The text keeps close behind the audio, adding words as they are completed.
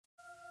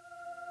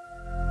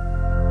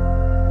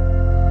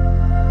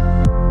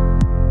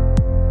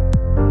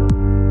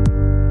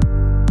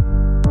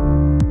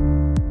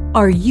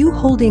Are you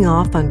holding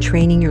off on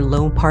training your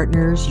loan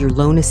partners, your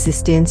loan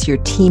assistants, your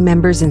team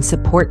members, and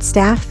support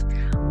staff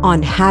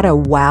on how to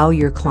wow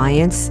your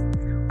clients?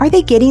 Are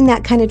they getting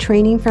that kind of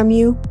training from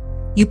you?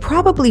 You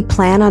probably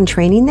plan on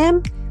training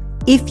them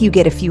if you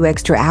get a few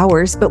extra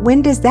hours, but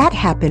when does that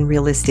happen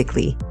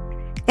realistically?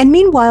 And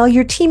meanwhile,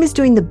 your team is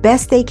doing the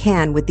best they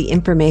can with the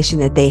information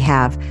that they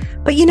have.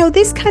 But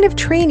this kind of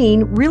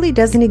training really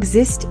doesn't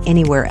exist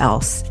anywhere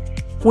else.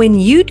 When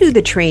you do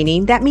the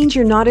training, that means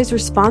you're not as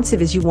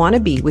responsive as you want to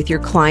be with your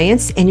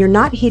clients, and you're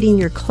not hitting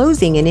your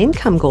closing and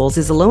income goals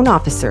as a loan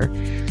officer.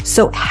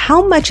 So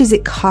how much is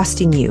it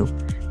costing you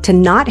to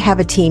not have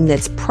a team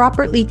that's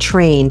properly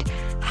trained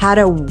how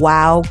to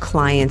wow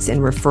clients and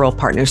referral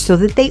partners so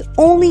that they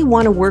only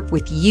want to work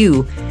with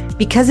you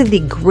because of the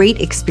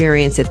great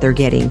experience that they're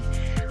getting?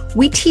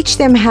 We teach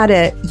them how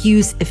to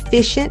use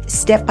efficient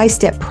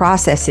step-by-step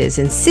processes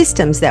and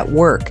systems that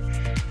work,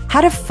 how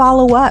to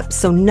follow up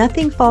so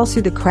nothing falls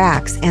through the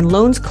cracks and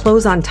loans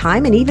close on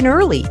time and even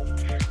early,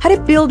 how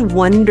to build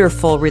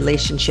wonderful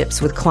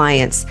relationships with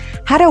clients,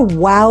 how to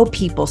wow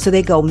people so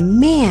they go,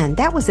 man,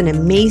 that was an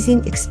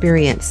amazing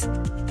experience.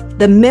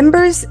 The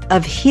members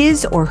of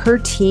his or her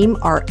team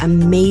are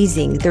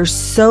amazing. They're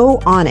so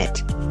on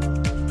it.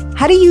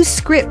 How to use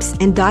scripts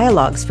and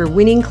dialogues for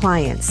winning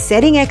clients,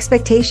 setting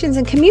expectations,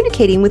 and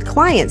communicating with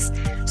clients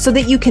so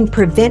that you can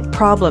prevent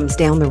problems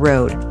down the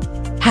road.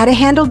 How to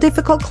handle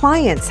difficult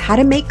clients, how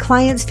to make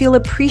clients feel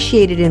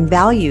appreciated and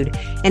valued,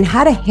 and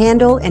how to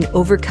handle and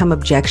overcome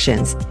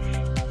objections.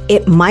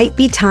 It might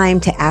be time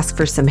to ask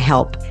for some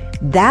help.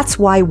 That's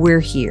why we're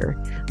here.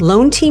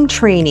 Loan Team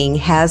Training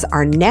has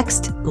our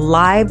next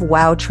live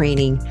WOW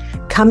training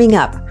coming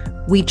up.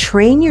 We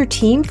train your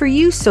team for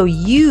you so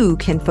you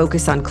can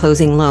focus on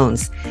closing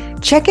loans.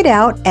 Check it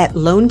out at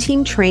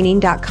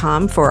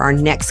loanteamtraining.com for our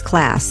next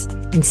class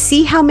and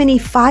see how many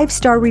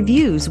 5-star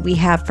reviews we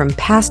have from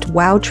past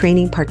WOW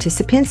training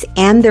participants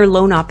and their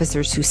loan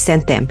officers who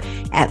sent them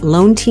at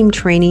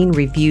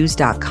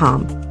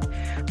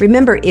loanteamtrainingreviews.com.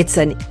 Remember, it's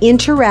an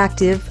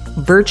interactive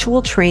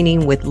virtual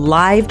training with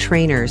live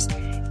trainers,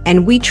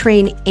 and we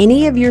train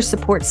any of your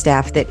support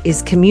staff that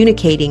is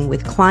communicating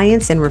with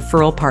clients and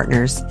referral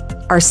partners.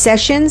 Our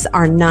sessions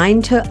are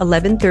 9 to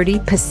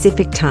 11:30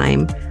 Pacific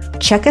time.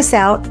 Check us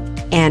out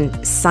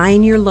and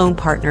sign your loan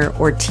partner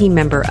or team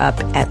member up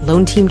at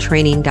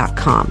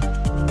loanteamtraining.com.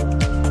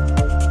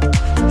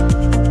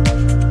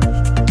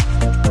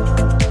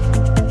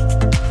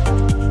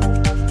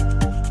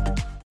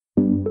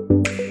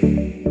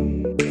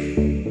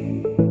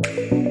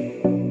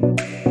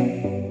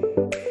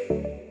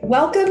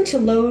 Welcome to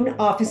Loan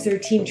Officer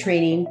Team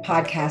Training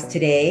podcast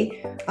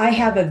today. I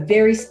have a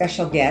very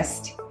special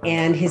guest,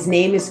 and his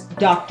name is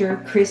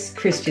Dr.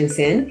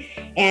 Christensen.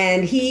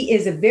 And he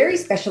is a very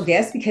special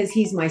guest because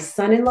he's my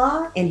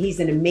son-in-law and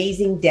he's an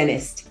amazing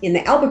dentist in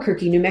the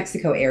Albuquerque, New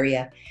Mexico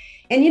area.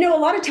 And a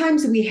lot of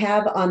times we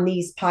have on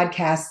these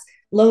podcasts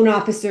loan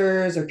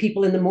officers or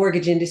people in the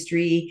mortgage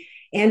industry.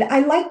 And I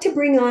like to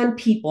bring on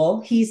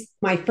people. He's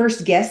my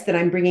first guest that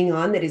I'm bringing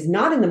on that is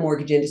not in the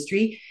mortgage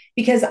industry,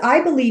 because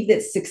I believe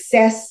that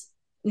success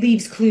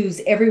leaves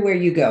clues everywhere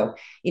you go,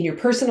 in your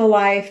personal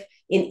life,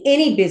 in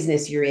any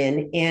business you're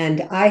in.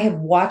 And I have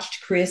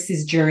watched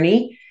Chris's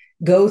journey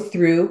go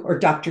through, or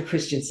Dr.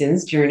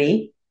 Christensen's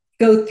journey,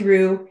 go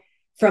through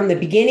from the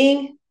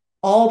beginning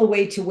all the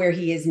way to where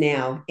he is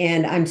now.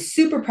 And I'm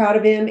super proud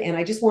of him. And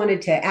I just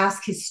wanted to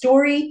ask his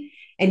story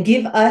and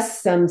give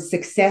us some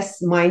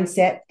success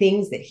mindset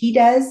things that he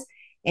does.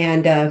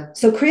 And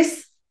so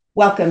Chris,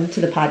 welcome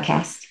to the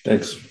podcast.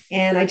 Thanks.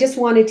 And I just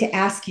wanted to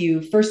ask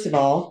you, first of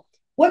all,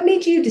 what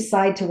made you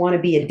decide to want to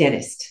be a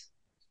dentist?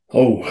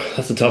 Oh,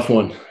 that's a tough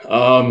one.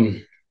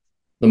 The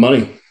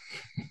money,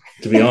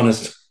 to be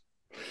honest.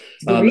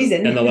 The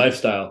reason. And the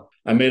lifestyle.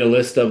 I made a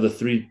list of the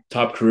 3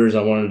 top careers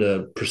I wanted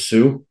to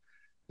pursue.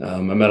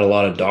 I met a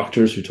lot of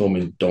doctors who told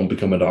me don't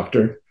become a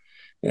doctor.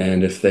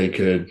 And if they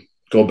could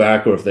go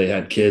back, or if they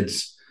had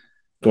kids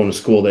going to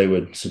school, they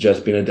would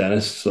suggest being a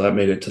dentist. So that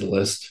made it to the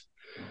list.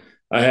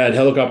 I had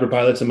helicopter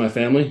pilots in my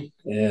family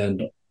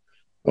and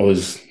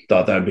always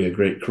thought that'd be a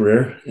great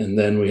career. And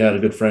then we had a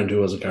good friend who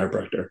was a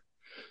chiropractor.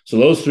 So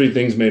those 3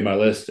 things made my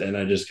list, and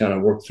I just kind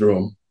of worked through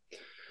them.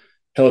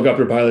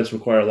 Helicopter pilots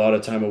require a lot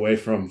of time away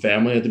from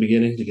family at the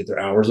beginning to get their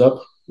hours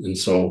up. And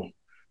so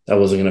that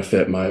wasn't going to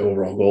fit my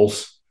overall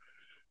goals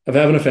of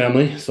having a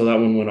family. So that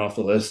one went off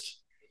the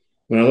list.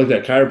 When I looked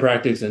at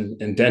chiropractics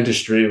and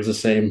dentistry, it was the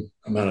same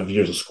amount of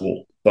years of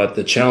school. But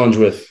the challenge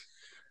with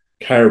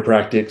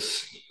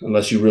chiropractics,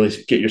 unless you really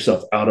get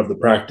yourself out of the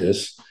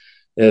practice,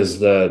 is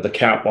the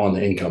cap on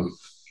the income.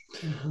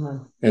 Uh-huh.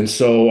 And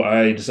so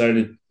I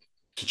decided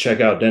to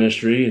check out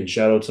dentistry and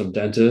shadowed some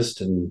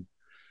dentists and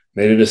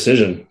made a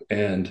decision.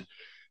 And it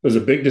was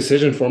a big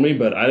decision for me,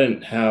 but I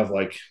didn't have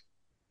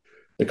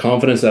the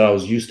confidence that I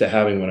was used to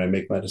having when I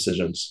make my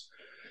decisions.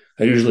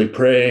 I usually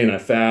pray and I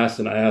fast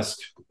and I ask,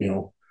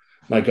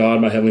 my God,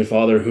 my Heavenly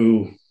Father,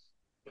 who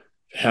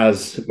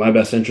has my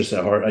best interests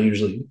at heart. I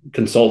usually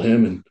consult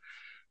him and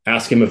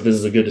ask him if this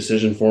is a good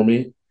decision for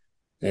me.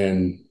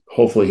 And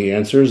hopefully he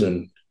answers.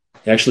 And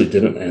he actually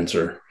didn't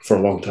answer for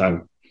a long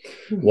time.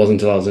 It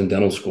wasn't until I was in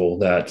dental school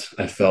that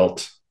I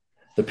felt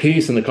the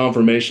peace and the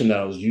confirmation that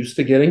I was used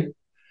to getting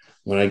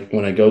when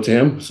I go to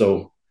him. So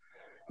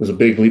it was a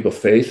big leap of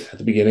faith at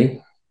the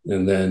beginning.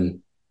 And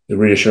then the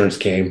reassurance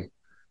came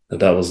that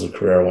that was the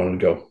career I wanted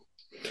to go.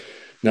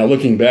 Now,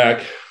 looking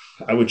back,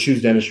 I would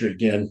choose dentistry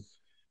again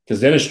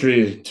because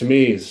dentistry to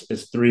me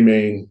is three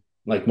main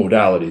like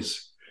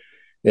modalities.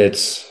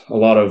 It's a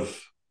lot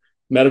of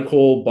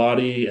medical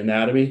body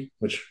anatomy,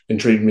 which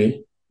intrigued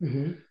me.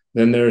 Mm-hmm.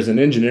 Then there's an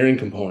engineering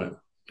component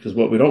because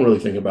what we don't really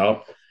think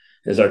about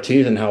is our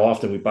teeth and how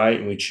often we bite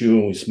and we chew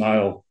and we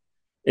smile.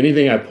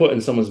 Anything I put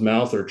in someone's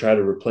mouth or try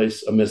to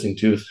replace a missing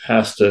tooth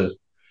has to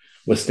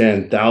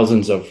withstand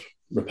thousands of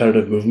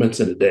repetitive movements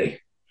in a day.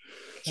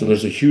 So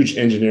there's a huge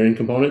engineering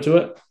component to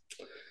it.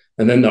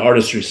 And then the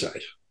artistry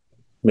side,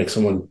 make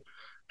someone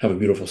have a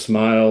beautiful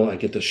smile. I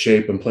get to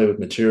shape and play with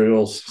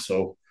materials.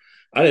 So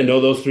I didn't know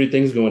those three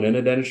things going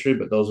into dentistry,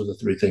 but those are the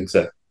three things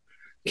that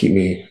keep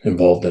me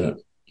involved in it.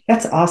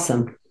 That's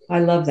awesome.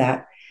 I love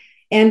that.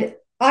 And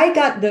I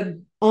got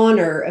the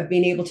honor of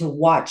being able to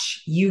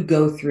watch you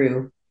go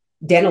through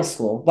dental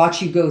school,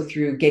 watch you go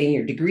through getting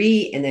your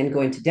degree and then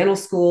going to dental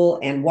school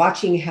and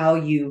watching how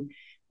you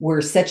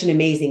were such an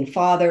amazing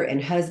father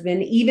and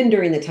husband, even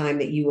during the time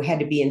that you had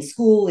to be in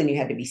school and you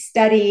had to be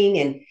studying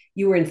and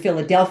you were in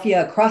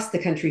Philadelphia across the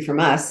country from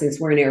us since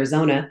we're in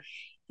Arizona.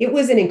 It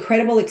was an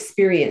incredible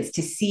experience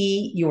to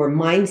see your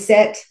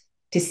mindset,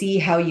 to see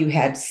how you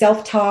had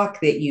self-talk,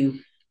 that you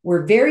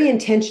were very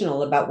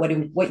intentional about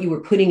what you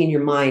were putting in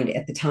your mind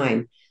at the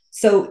time.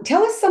 So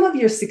tell us some of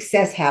your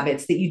success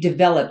habits that you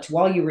developed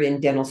while you were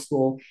in dental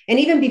school and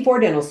even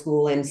before dental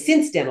school and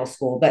since dental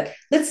school. But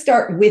let's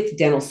start with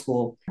dental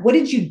school. What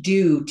did you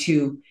do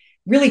to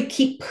really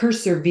keep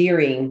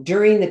persevering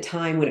during the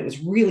time when it was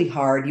really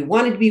hard? You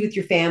wanted to be with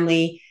your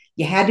family.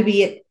 You had to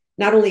be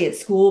not only at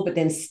school, but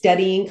then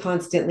studying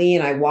constantly.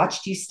 And I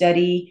watched you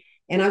study.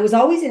 And I was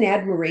always in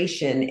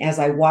admiration as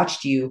I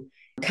watched you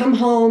come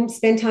home,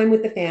 spend time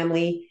with the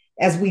family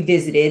as we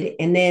visited,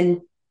 and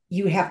then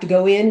you have to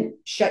go in,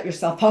 shut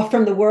yourself off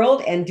from the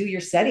world and do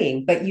your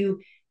studying. But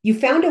you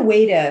found a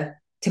way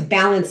to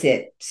balance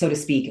it, so to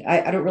speak.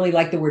 I don't really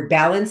like the word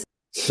balance.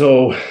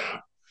 So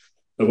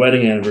the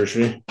wedding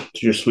anniversary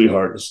to your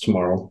sweetheart is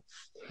tomorrow.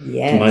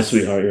 Yes. To my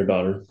sweetheart, your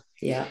daughter.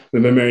 Yeah.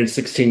 We've been married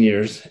 16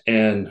 years.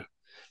 And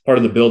part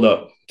of the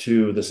buildup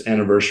to this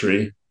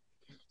anniversary,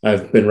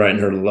 I've been writing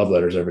her love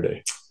letters every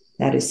day.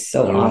 That is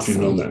so awesome. I don't know if you've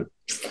known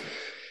that.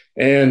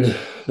 And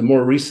the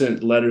more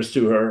recent letters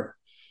to her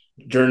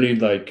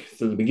journeyed like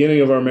through the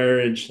beginning of our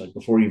marriage, like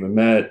before you even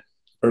met,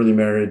 early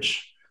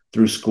marriage,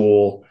 through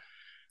school.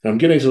 And I'm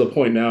getting to the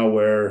point now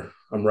where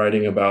I'm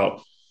writing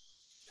about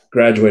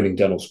graduating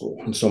dental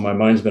school. And so my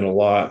mind's been a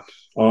lot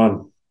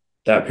on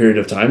that period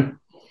of time.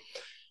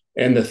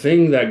 And the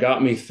thing that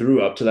got me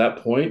through up to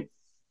that point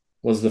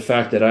was the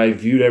fact that I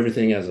viewed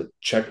everything as a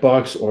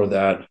checkbox, or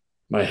that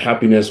my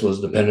happiness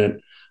was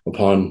dependent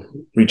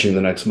upon reaching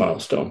the next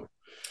milestone.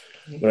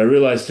 But I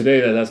realized today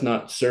that that's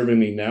not serving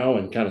me now,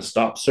 and kind of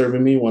stopped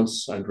serving me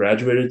once I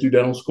graduated through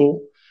dental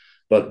school.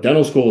 But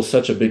dental school is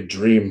such a big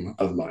dream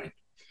of mine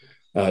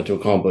to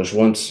accomplish.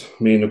 Once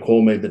me and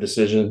Nicole made the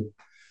decision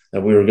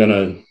that we were going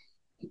to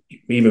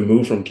even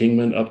move from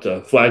Kingman up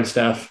to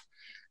Flagstaff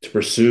to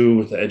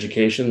pursue the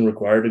education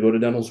required to go to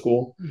dental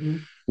school,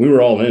 we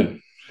were all in.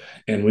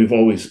 And we've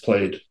always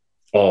played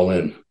all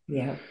in.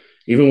 Yeah.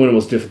 Even when it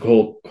was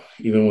difficult,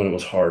 even when it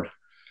was hard.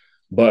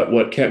 But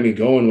what kept me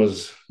going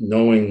was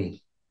knowing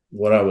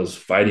what I was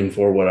fighting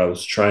for, what I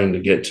was trying to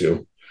get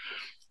to.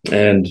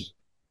 And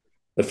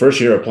the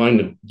first year applying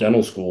to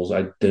dental schools,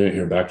 I didn't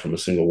hear back from a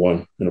single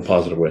one in a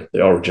positive way.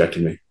 They all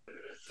rejected me.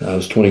 I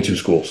was 22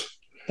 schools.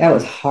 That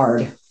was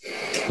hard.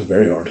 It was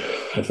very hard.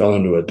 I fell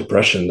into a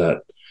depression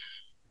that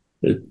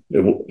it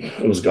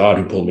was God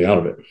who pulled me out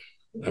of it.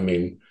 I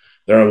mean,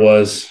 there I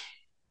was,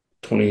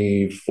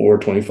 24,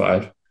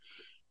 25,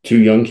 two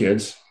young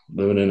kids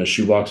living in a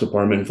shoebox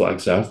apartment in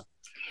Flagstaff,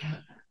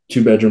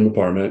 2-bedroom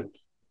apartment.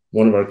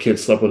 One of our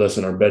kids slept with us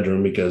in our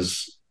bedroom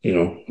because, he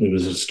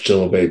was just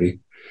still a baby.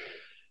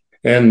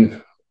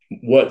 And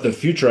what the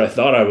future I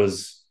thought I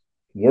was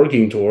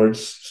working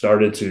towards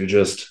started to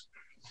just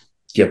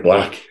get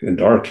black and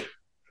dark.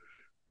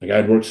 Like,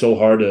 I'd worked so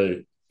hard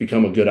to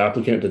become a good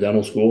applicant to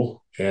dental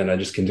school, and I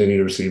just continued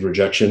to receive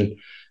rejection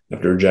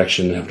after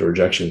rejection after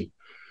rejection.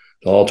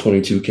 All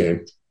 22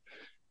 came.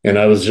 And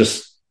I was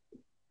just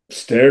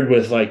stared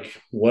with,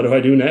 like, what do I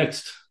do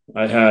next?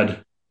 I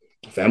had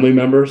family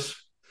members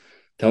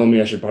telling me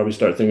I should probably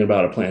start thinking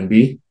about a plan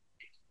B.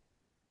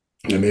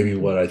 And maybe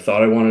what I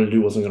thought I wanted to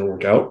do wasn't going to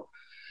work out.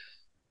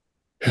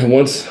 And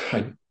once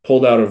I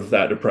pulled out of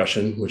that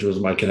depression, which was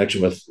my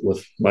connection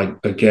with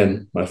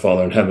my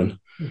Father in heaven,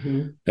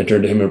 I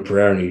turned to him in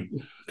prayer, and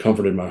he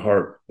comforted my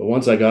heart. But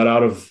once I got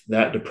out of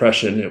that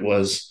depression,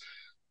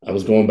 I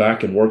was going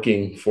back and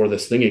working for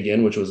this thing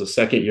again, which was the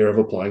second year of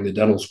applying to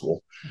dental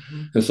school.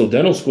 And so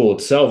dental school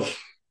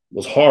itself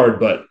was hard,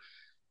 but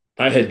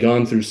I had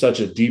gone through such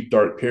a deep,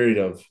 dark period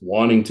of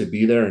wanting to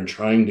be there and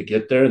trying to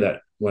get there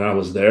that when I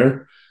was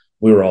there,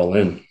 we were all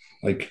in.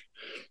 Like,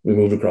 we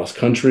moved across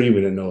country.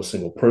 We didn't know a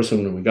single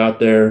person when we got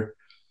there.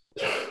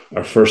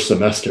 Our first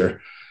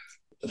semester,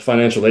 the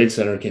financial aid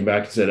center came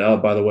back and said, oh,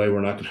 by the way,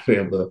 we're not going to be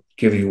able to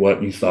give you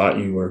what you thought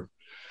you were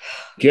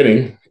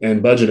getting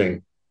and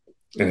budgeting.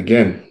 And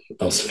again,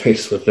 I was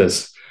faced with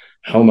this.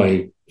 How am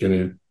I going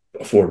to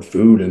afford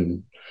food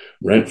and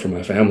rent for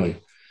my family?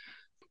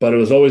 But it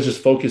was always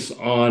just focused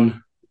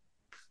on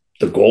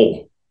the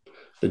goal,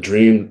 the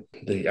dream,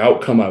 the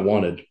outcome I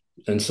wanted.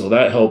 And so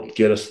that helped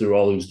get us through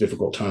all these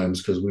difficult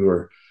times, because we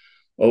were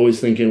always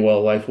thinking,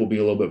 well, life will be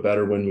a little bit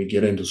better when we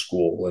get into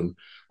school, and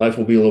life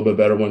will be a little bit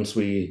better once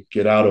we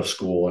get out of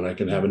school and I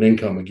can have an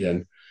income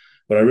again.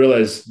 But I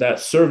realized that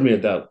served me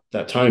at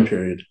that time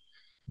period,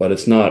 but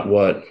it's not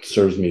what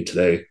serves me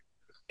today.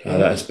 Okay.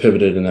 That has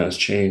pivoted and that has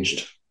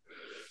changed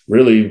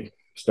really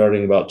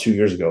starting about 2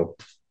 years ago.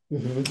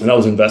 Mm-hmm. And I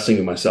was investing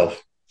in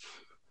myself.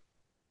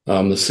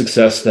 The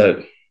success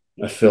that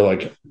I feel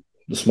like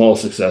the small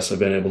success I've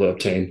been able to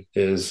obtain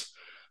is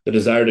the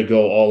desire to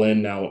go all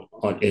in now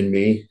in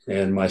me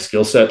and my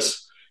skill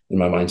sets and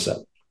my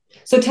mindset.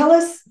 So tell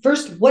us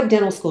first, what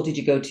dental school did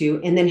you go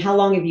to? And then how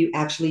long have you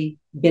actually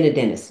been a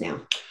dentist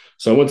now?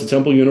 So I went to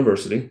Temple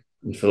University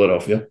in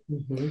Philadelphia.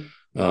 Mm-hmm.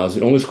 It was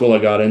the only school I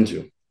got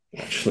into,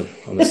 actually,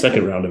 on the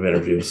second round of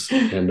interviews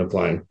and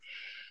applying.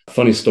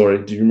 Funny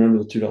story. Do you remember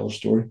the $2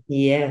 story?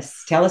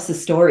 Yes. Tell us the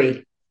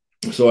story.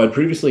 So I'd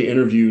previously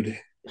interviewed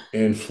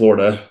in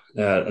Florida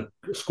at a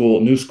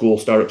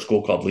startup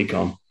school called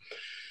LECOM.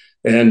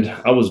 And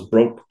I was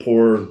broke,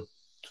 poor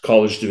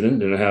college student,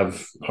 didn't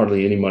have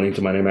hardly any money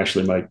to my name.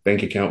 Actually, my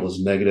bank account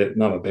was negative,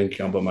 not my bank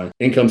account, but my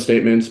income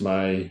statements,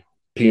 my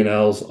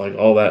P&Ls, like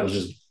all that was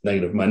just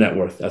negative. My net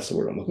worth, that's the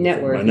word I'm looking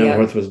for. My net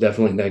worth was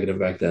definitely negative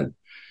back then.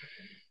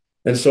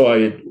 And so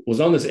I was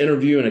on this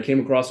interview and I came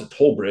across a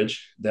toll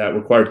bridge that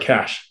required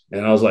cash.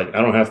 And I was like,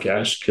 I don't have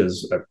cash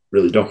because I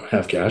really don't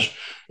have cash.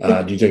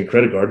 Do you take a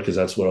credit card? Because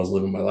that's what I was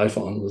living my life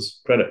on, was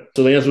credit.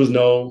 So the answer was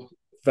no.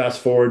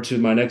 Fast forward to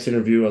my next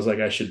interview, I was like,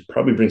 I should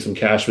probably bring some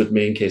cash with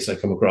me in case I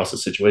come across a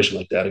situation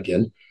like that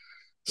again.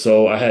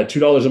 So I had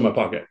 $2 in my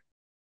pocket.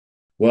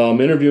 Well,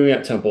 I'm interviewing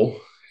at Temple,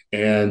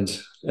 and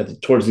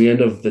towards the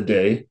end of the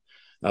day,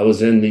 I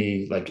was in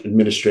the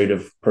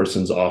administrative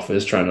person's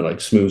office trying to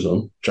smooze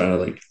them, trying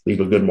to leave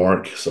a good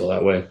mark. So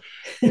that way,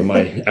 when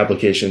my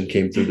application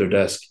came through their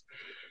desk,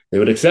 they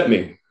would accept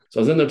me. So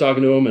I was in there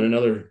talking to them, and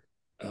another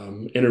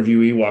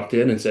interviewee walked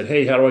in and said,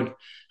 hey, how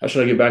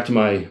should I get back to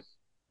my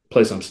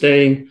place I'm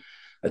staying?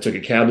 I took a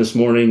cab this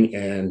morning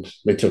and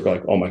they took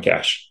all my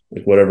cash,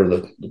 whatever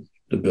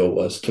the bill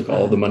was, took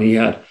all the money he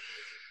had.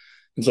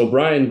 And so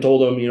Brian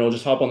told him,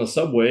 just hop on the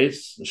subway,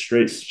 it's a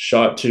straight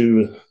shot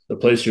to the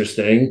place you're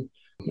staying.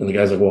 And the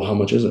guy's like, well, how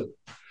much is it?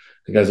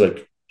 The guy's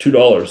like,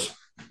 $2.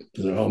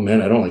 He's like, oh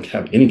man, I don't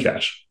have any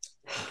cash.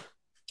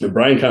 And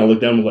Brian kind of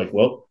looked down and was like,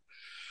 well,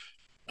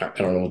 I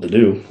don't know what to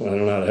do. I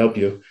don't know how to help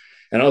you.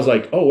 And I was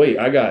like, oh wait,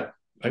 I got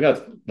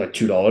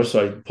 $2.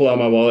 So I pull out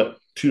my wallet,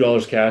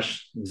 $2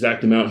 cash,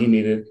 exact amount he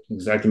needed,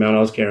 exact amount I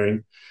was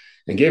carrying,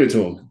 and gave it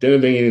to him.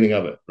 Didn't think anything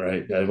of it,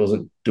 right? I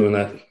wasn't doing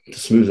that to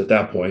smooth at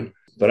that point.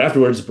 But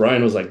afterwards,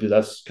 Brian was like, dude,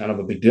 that's kind of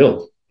a big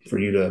deal for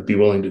you to be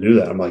willing to do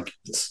that. I'm like,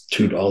 it's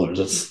 $2.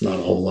 That's not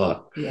a whole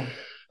lot. Yeah.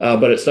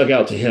 But it stuck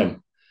out to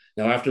him.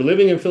 Now, after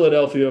living in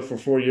Philadelphia for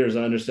 4 years,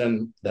 I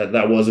understand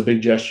that was a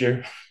big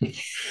gesture.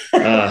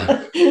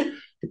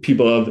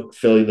 People of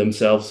Philly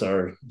themselves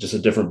are just a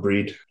different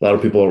breed. A lot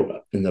of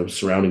people in the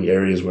surrounding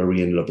areas where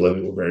we ended up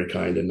living were very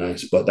kind and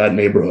nice, but that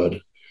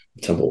neighborhood,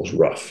 Temple, was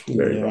rough,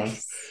 very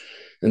rough.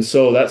 And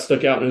so that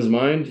stuck out in his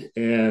mind,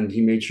 and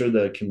he made sure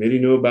the committee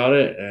knew about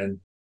it. And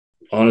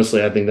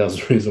honestly, I think that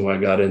was the reason why I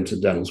got into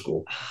dental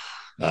school.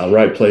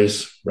 Right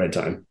place, right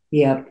time.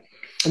 Yeah,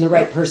 and the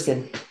right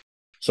person.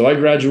 So I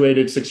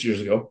graduated 6 years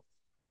ago,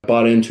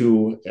 bought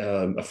into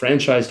a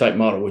franchise type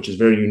model, which is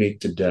very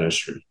unique to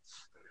dentistry.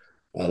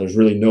 There's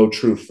really no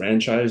true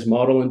franchise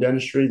model in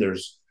dentistry.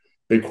 There's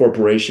big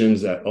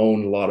corporations that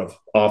own a lot of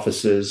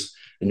offices,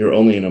 and you're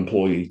only an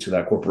employee to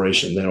that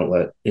corporation. They don't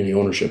let any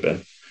ownership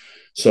in.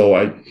 So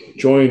I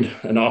joined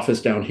an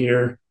office down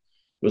here.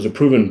 It was a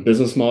proven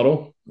business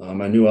model. I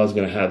knew I was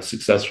going to have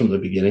success from the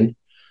beginning.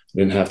 I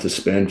didn't have to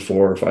spend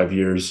 4 or 5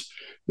 years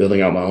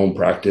building out my own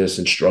practice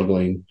and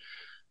struggling,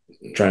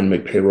 trying to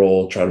make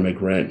payroll, try to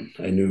make rent.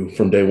 I knew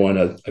from day one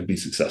I'd be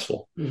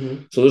successful.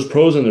 Mm-hmm. So there's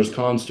pros and there's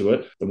cons to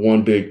it. The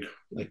one big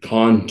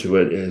con to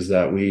it is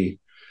that we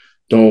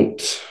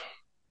don't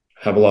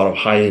have a lot of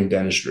high-end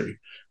dentistry.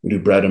 We do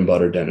bread and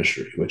butter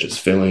dentistry, which is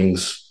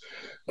fillings,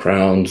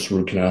 crowns,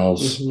 root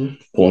canals, mm-hmm.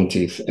 pulling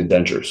teeth, and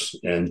dentures.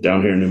 And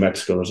down here in New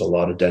Mexico, there's a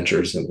lot of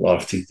dentures and a lot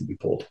of teeth to be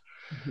pulled.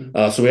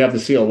 Mm-hmm. So we have to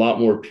see a lot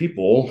more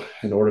people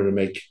in order to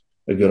make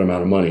a good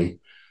amount of money.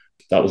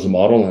 That was the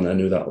model, and I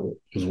knew that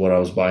was what I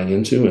was buying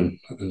into, and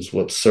is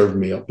what served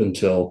me up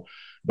until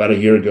about a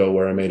year ago,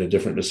 where I made a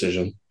different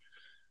decision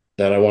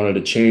that I wanted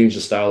to change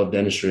the style of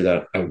dentistry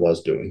that I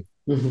was doing,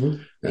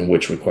 mm-hmm. and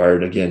which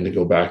required, again, to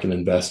go back and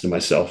invest in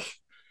myself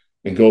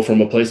and go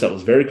from a place that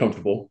was very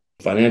comfortable,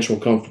 financial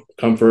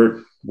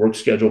comfort, work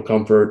schedule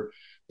comfort,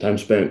 time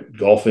spent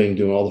golfing,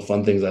 doing all the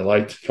fun things I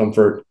liked,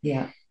 comfort,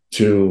 Yeah.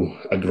 to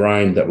a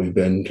grind that we've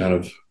been kind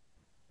of,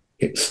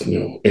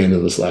 into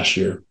this last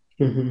year.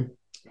 Mm-hmm.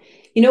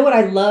 You know what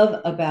I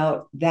love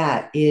about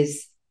that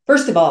is,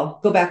 first of all,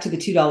 go back to the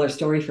 $2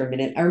 story for a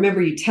minute. I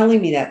remember you telling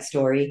me that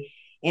story,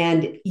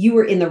 and you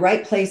were in the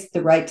right place at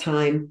the right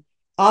time.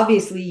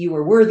 Obviously, you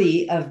were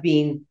worthy of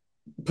being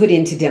put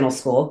into dental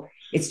school.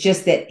 It's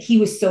just that he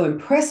was so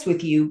impressed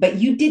with you, but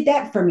you did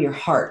that from your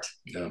heart.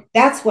 Yeah.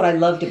 That's what I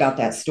loved about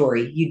that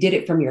story. You did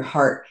it from your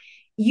heart.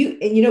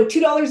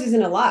 $2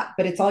 isn't a lot,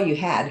 but it's all you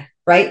had,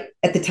 right?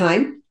 At the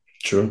time.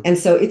 True. And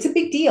so it's a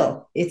big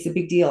deal. It's a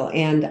big deal.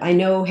 And I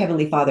know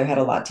Heavenly Father had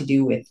a lot to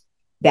do with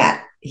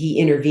that. He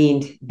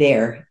intervened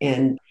there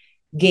and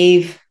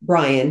gave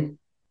Brian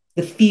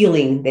the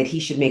feeling that he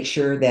should make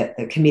sure that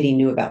the committee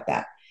knew about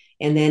that.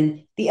 And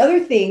then the other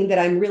thing that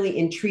I'm really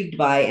intrigued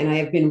by, and I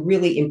have been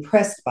really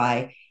impressed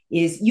by,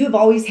 is you have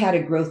always had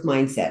a growth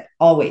mindset,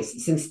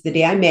 always. Since the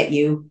day I met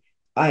you,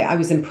 I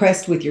was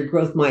impressed with your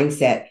growth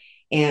mindset.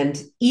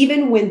 And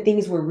even when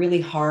things were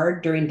really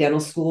hard during dental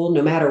school,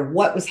 no matter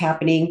what was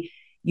happening,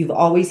 you've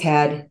always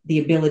had the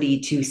ability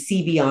to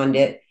see beyond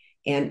it.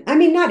 And I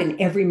mean, not in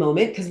every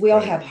moment, because we all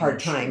have hard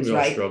times,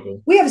 right?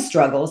 We have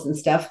struggles and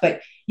stuff,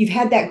 but you've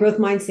had that growth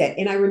mindset.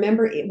 And I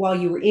remember while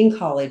you were in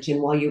college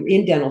and while you were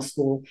in dental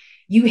school,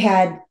 you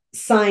had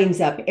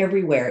signs up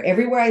everywhere.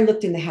 Everywhere I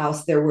looked in the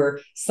house, there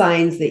were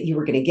signs that you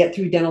were going to get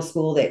through dental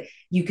school, that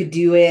you could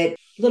do it,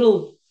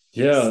 little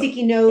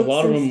sticky notes. A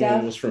lot of them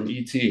stuff. was from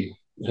E.T.,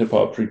 hip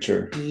hop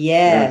preacher.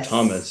 Yes. Eric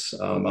Thomas.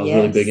 I was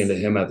really big into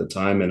him at the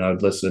time, and I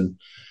would listen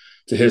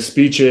to his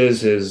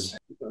speeches.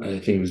 I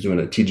think he was doing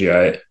a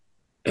TGIM.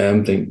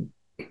 Thank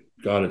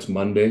God it's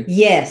Monday.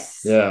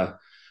 Yes. Yeah.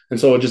 And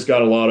so I just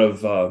got a lot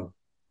of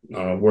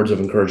words of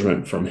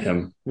encouragement from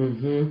him.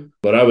 Mm-hmm.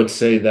 But I would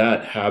say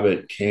that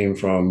habit came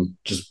from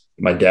just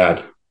my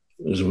dad,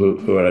 is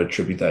who I'd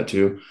attribute that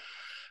to.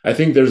 I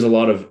think there's a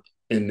lot of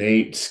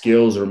innate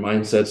skills or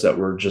mindsets that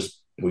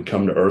we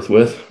come to earth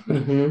with.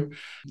 Mm-hmm.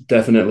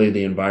 Definitely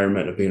the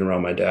environment of being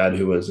around my dad,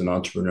 who was an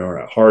entrepreneur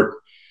at heart,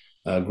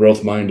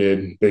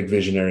 growth-minded, big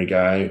visionary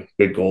guy,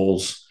 big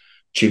goals,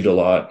 achieved a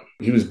lot.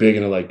 He was big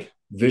into like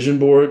vision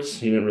boards.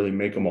 He didn't really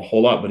make them a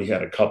whole lot, but he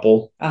had a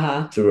couple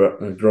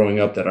through growing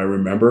up that I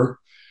remember.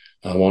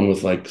 One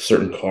with like a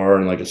certain car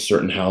and like a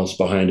certain house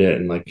behind it.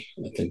 And like,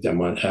 I think that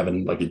might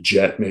having like a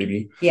jet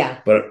maybe. Yeah.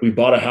 But we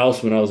bought a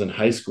house when I was in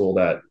high school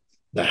that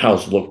the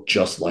house looked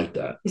just like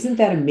that. Isn't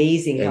that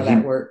amazing how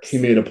that works? He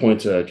made a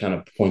point to kind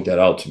of point that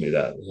out to me,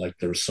 that like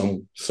there was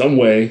some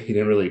way, he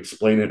didn't really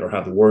explain it or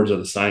have the words or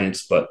the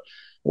science, but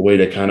a way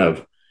to kind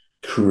of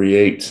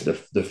create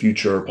the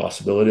future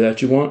possibility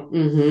that you want.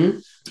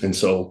 Mm-hmm. And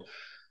so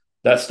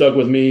that stuck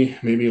with me,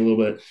 maybe a little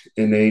bit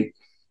innate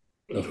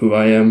of who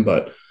I am,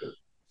 but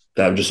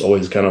that just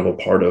always kind of a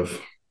part of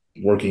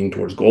working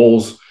towards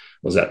goals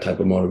was that type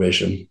of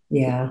motivation.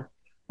 Yeah,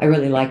 I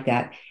really like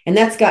that. And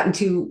that's gotten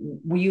to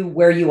you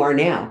where you are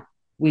now,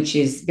 which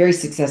is very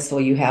successful.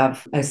 You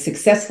have a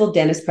successful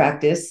dentist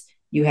practice,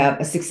 you have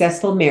a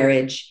successful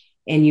marriage,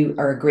 and you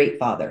are a great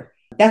father.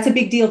 That's a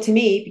big deal to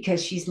me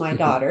because she's my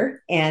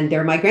daughter and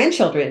they're my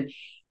grandchildren.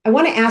 I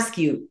want to ask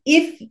you,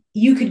 if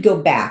you could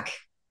go back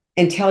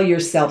and tell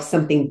yourself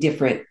something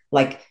different,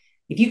 like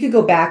if you could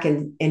go back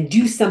and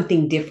do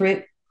something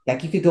different,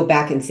 like you could go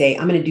back and say,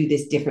 I'm going to do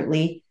this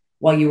differently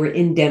while you were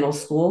in dental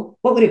school,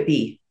 what would it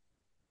be?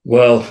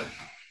 Well,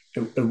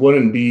 it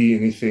wouldn't be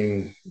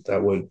anything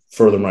that would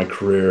further my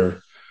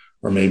career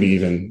or maybe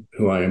even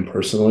who I am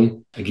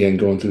personally. Again,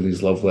 going through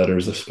these love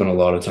letters, I've spent a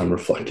lot of time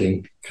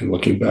reflecting and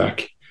looking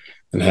back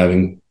and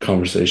having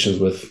conversations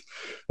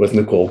with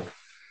Nicole.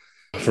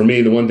 For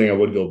me, the one thing I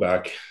would go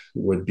back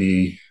would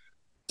be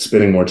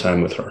spending more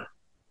time with her.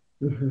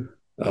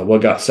 Mm-hmm.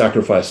 What got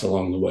sacrificed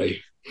along the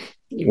way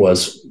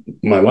was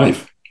my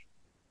life.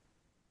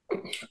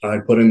 I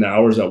put in the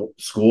hours at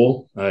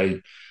school.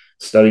 I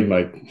studied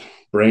my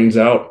brains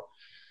out.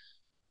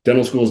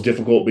 Dental school is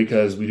difficult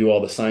because we do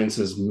all the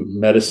sciences,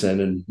 medicine,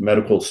 and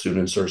medical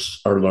students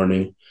are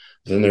learning.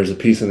 Then there's a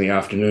piece in the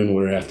afternoon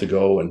where we have to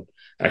go and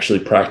actually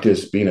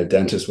practice being a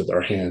dentist with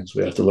our hands.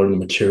 We have to learn the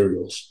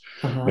materials.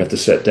 We have to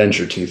set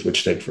denture teeth,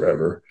 which take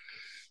forever.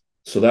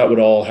 So that would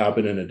all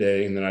happen in a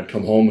day. And then I'd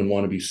come home and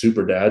want to be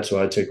super dad.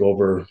 So I'd take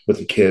over with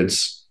the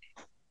kids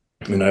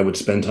and I would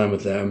spend time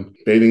with them,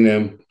 bathing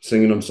them,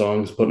 singing them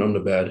songs, putting them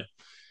to bed.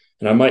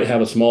 And I might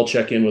have a small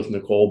check-in with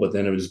Nicole, but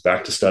then it was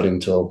back to studying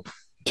until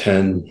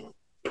 10,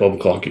 12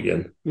 o'clock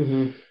again.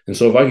 Mm-hmm. And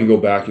so if I could go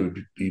back, it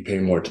would be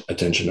paying more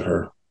attention to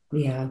her.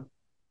 Yeah.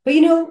 But,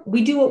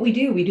 we do what we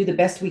do. We do the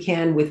best we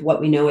can with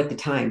what we know at the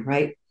time,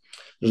 right?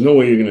 There's no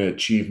way you're going to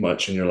achieve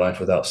much in your life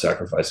without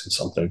sacrificing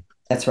something.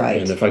 That's right.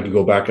 And if I could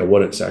go back, I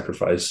wouldn't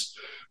sacrifice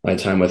my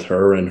time with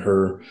her and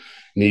her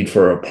need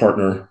for a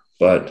partner.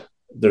 But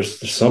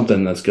there's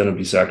something that's going to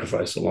be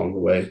sacrificed along the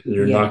way.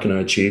 You're not going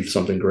to achieve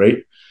something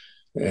great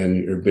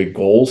and your big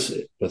goals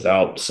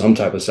without some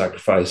type of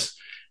sacrifice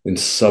in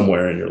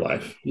somewhere in your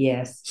life.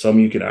 Yes. Some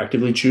you can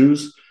actively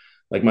choose.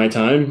 Like my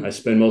time, I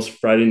spend most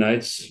Friday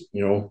nights,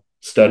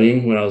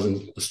 studying when I was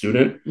a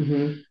student.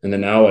 Mm-hmm. And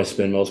then now I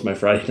spend most of my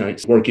Friday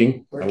nights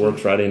working. I work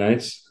Friday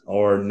nights,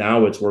 or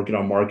now it's working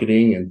on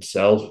marketing and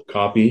sell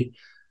copy.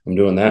 I'm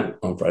doing that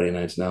on Friday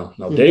nights now.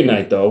 Now, date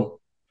night,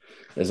 though,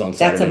 is on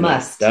Saturday. That's a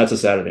must. That's a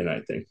Saturday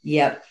night thing.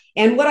 Yep.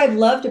 And what I've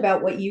loved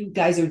about what you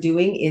guys are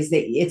doing is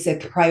that it's a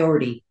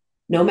priority.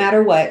 No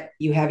matter what,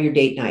 you have your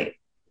date night,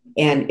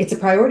 and it's a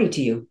priority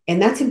to you.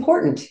 And that's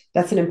important.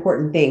 That's an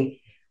important thing,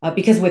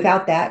 because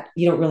without that,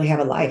 you don't really have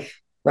a life,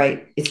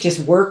 right? It's just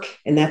work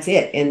and that's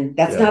it. And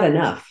that's not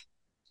enough.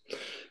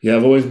 Yeah,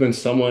 I've always been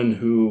someone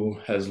who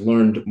has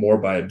learned more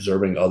by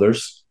observing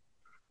others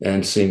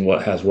and seeing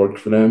what has worked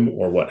for them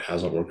or what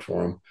hasn't worked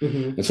for them.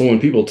 Mm-hmm. And so when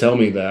people tell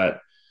me that,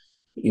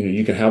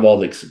 you can have all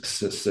the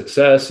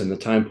success and the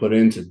time put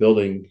into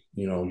building,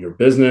 your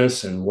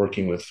business and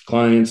working with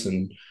clients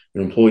and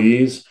your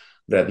employees,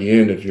 but at the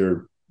end, if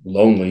you're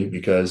lonely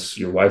because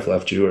your wife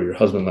left you or your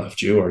husband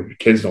left you or your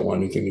kids don't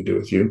want anything to do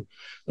with you,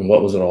 then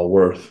what was it all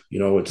worth?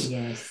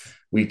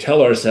 We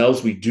tell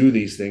ourselves we do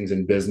these things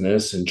in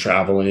business and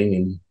traveling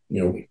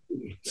and,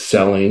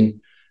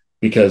 selling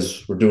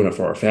because we're doing it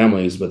for our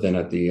families. But then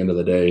at the end of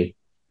the day,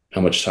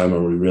 how much time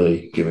are we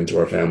really giving to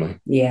our family?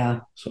 Yeah.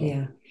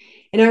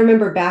 And I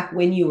remember back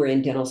when you were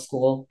in dental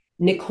school,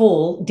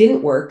 Nicole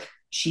didn't work.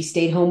 She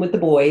stayed home with the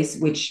boys,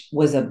 which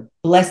was a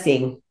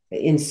blessing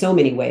in so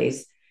many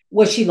ways.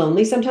 Was she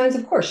lonely sometimes?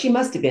 Of course, she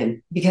must have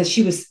been, because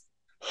she was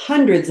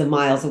hundreds of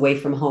miles away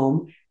from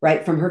home,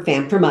 right? From her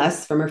from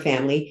us, from her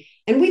family.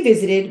 And we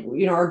visited,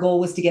 our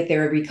goal was to get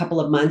there every couple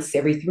of months,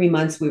 every 3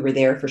 months we were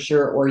there for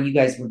sure, or you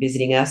guys were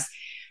visiting us.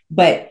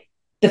 But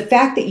the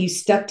fact that you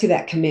stuck to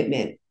that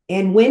commitment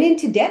and went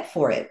into debt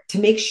for it to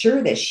make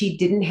sure that she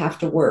didn't have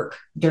to work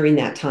during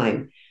that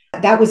time,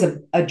 that was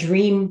a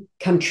dream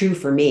come true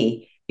for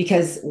me.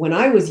 Because when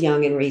I was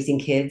young and raising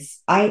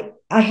kids, I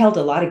held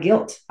a lot of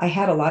guilt. I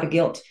had a lot of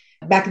guilt.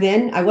 Back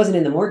then, I wasn't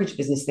in the mortgage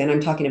business then.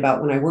 I'm talking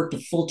about when I worked a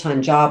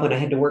full-time job, when I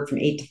had to work from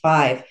 8 to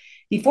 5,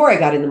 before I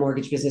got in the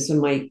mortgage business, when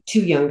my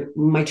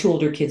two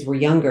older kids were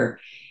younger.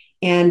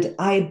 And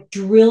I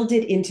drilled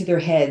it into their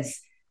heads,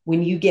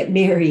 when you get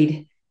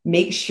married,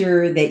 make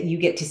sure that you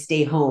get to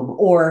stay home.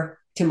 Or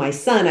to my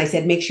son, I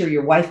said, make sure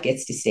your wife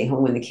gets to stay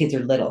home when the kids are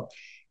little.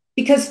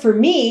 Because for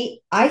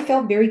me, I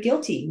felt very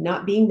guilty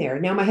not being there.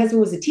 Now, my husband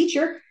was a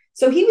teacher,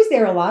 so he was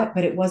there a lot,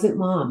 but it wasn't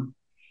mom.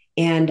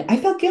 And I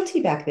felt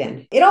guilty back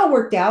then. It all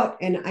worked out,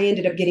 and I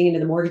ended up getting into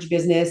the mortgage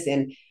business,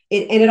 and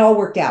it all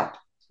worked out.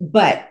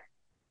 But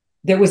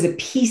there was a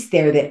piece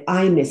there that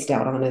I missed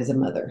out on as a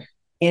mother.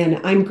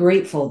 And I'm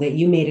grateful that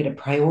you made it a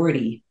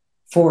priority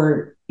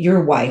for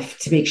your wife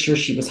to make sure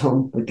she was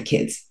home with the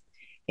kids.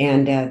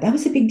 And that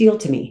was a big deal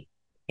to me.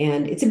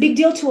 And it's a big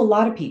deal to a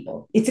lot of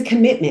people. It's a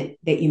commitment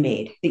that you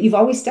made, that you've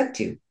always stuck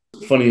to.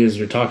 Funny, as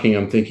you're talking,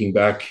 I'm thinking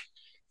back,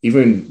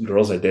 even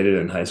girls I dated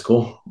in high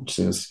school, which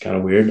seems kind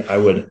of weird. I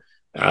would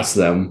ask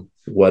them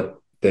what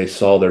they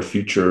saw their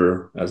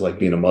future as like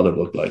being a mother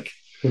looked like.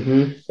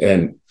 Mm-hmm.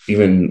 And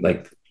even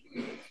like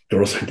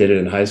girls I dated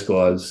in high school,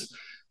 I was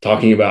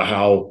talking about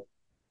how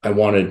I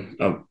wanted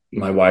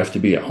my wife to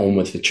be at home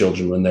with the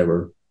children when they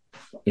were,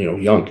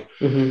 young,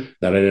 mm-hmm.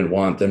 that I didn't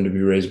want them to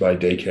be raised by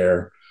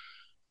daycare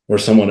or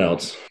someone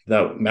else.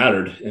 That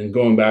mattered. And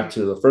going back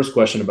to the first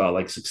question about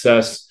like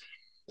success,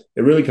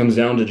 it really comes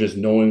down to just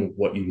knowing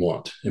what you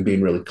want and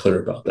being really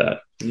clear about that.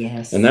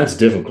 Yes. And that's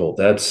difficult.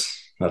 That's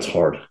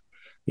hard.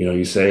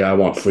 You say, I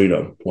want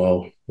freedom.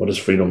 Well, what does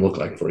freedom look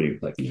like for you?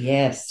 Like,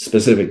 yes,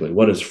 specifically,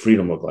 what does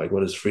freedom look like?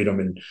 What does freedom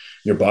in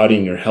your body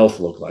and your health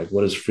look like?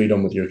 What is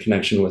freedom with your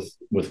connection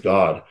with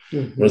God?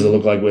 Mm-hmm. What does it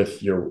look like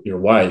with your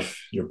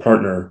wife, your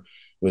partner,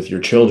 with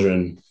your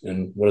children?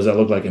 And what does that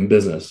look like in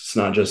business? It's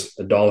not just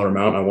a dollar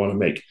amount. I want to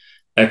make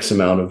X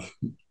amount of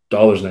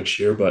dollars next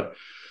year, but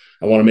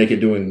I want to make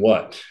it doing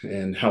what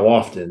and how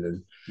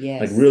often,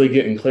 and like really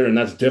getting clear. And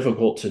that's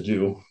difficult to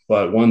do.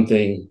 But one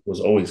thing was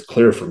always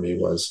clear for me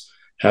was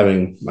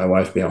having my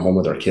wife be at home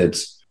with our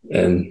kids.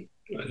 And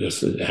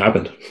it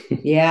happened.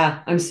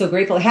 Yeah. I'm so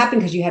grateful it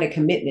happened, because you had a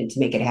commitment to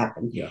make it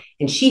happen. Yeah.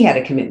 And she had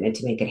a commitment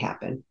to make it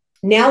happen.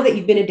 Now that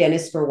you've been a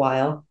dentist for a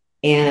while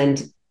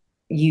and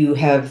you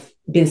have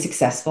been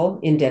successful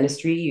in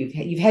dentistry,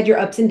 you've had your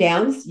ups and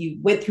downs. You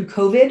went through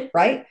COVID,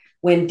 right?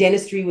 When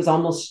dentistry was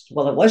it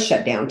was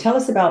shut down. Tell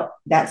us about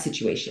that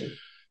situation.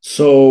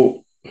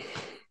 So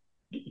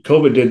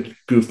COVID did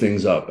goof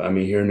things up. I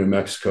mean, here in New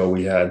Mexico,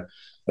 we had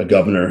a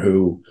governor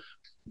who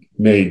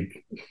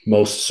made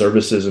most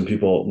services and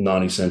people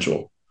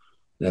non-essential.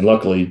 And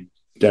luckily,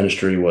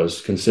 dentistry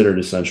was considered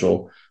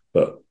essential,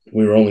 but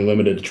we were only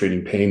limited to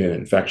treating pain and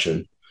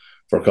infection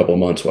for a couple of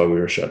months while we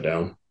were shut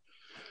down.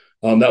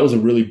 That was a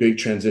really big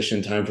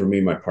transition time for me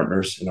and my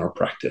partners in our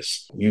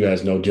practice. You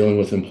guys know, dealing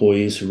with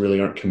employees who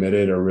really aren't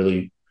committed or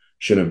really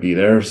shouldn't be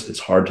there, it's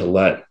hard to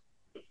let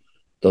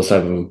those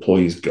type of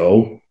employees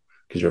go,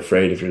 because you're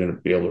afraid if you're going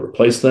to be able to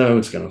replace them,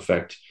 it's going to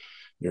affect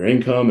your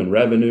income and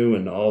revenue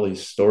and all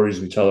these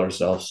stories we tell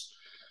ourselves.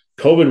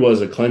 COVID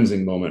was a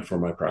cleansing moment for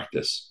my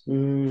practice.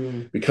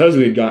 Because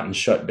we had gotten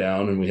shut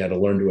down and we had to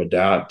learn to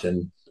adapt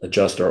and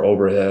adjust our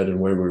overhead and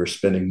where we were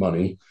spending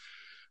money.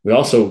 We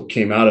also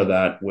came out of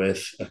that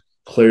with a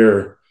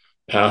clear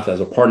path as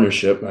a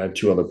partnership. I have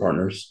two other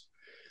partners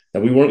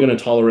that we weren't going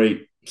to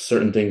tolerate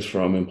certain things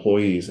from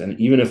employees. And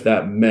even if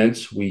that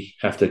meant we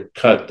have to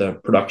cut the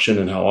production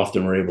and how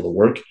often we're able to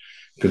work,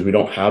 because we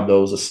don't have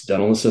those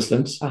dental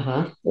assistants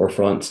or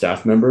front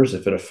staff members,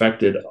 if it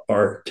affected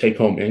our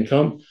take-home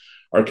income,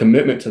 our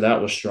commitment to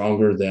that was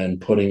stronger than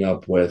putting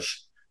up with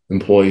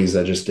employees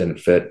that just didn't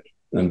fit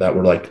and that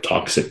were like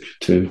toxic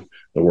to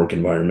the work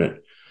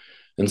environment.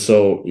 And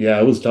so, yeah,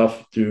 it was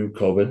tough through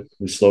COVID.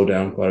 We slowed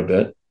down quite a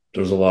bit.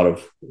 There was a lot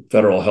of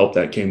federal help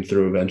that came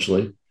through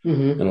eventually,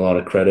 and a lot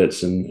of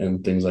credits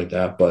and things like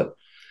that. But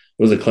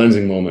it was a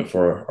cleansing moment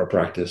for our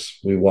practice.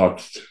 We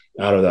walked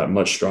out of that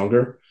much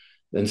stronger.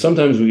 And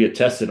sometimes we get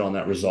tested on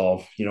that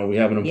resolve. You know, we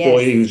have an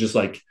employee who's just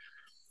like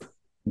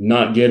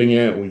not getting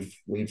it.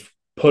 We've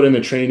put in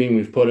the training,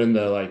 we've put in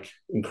the like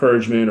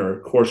encouragement or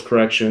course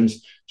corrections.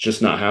 It's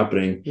just not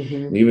happening.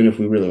 Even if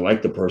we really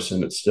like the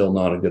person, it's still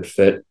not a good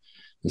fit.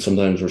 And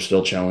sometimes we're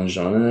still challenged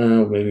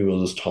on, maybe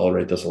we'll just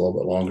tolerate this a little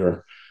bit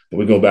longer. But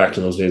we go back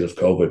to those days of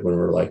COVID when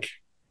we're like,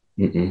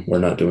 we're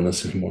not doing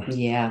this anymore.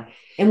 Yeah.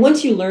 And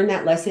once you learn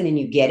that lesson and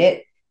you get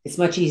it, it's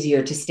much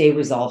easier to stay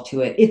resolved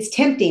to it. It's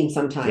tempting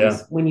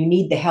sometimes when you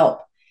need the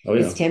help.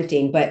 It's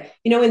tempting. But,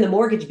 you know, in the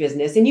mortgage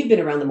business, and you've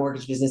been around the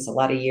mortgage business a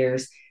lot of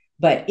years,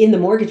 but in the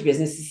mortgage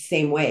business, it's the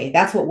same way.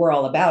 That's what we're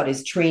all about,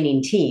 is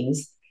training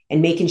teams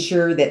and making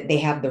sure that they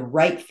have the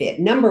right fit.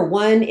 Number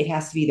one, it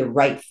has to be the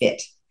right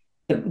fit,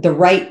 the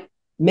right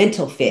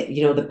mental fit,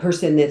 you know, the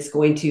person that's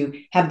going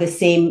to have the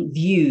same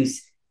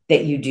views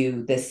that you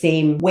do, the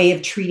same way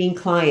of treating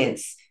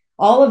clients.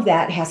 All of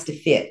that has to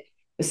fit.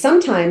 But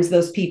sometimes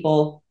those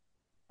people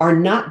are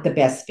not the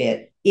best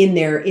fit in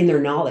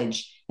their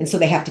knowledge. And so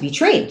they have to be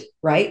trained,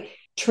 right?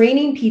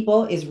 Training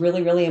people is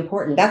really, really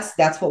important.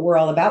 That's what we're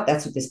all about.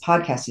 That's what this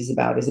podcast is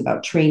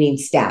about training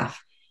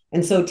staff.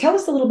 And so tell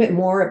us a little bit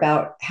more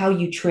about how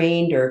you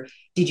trained, or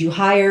did you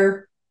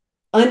hire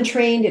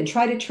untrained and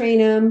try to train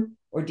them?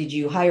 Or did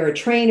you hire a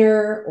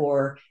trainer,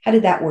 or how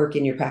did that work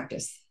in your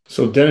practice?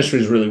 So dentistry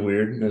is really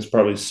weird. And it's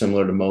probably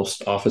similar to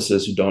most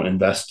offices who don't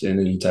invest in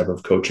any type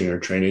of coaching or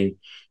training.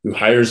 You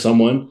hire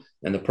someone,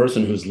 and the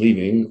person who's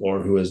leaving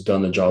or who has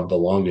done the job the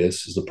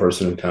longest is the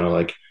person who kind of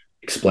like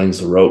explains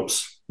the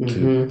ropes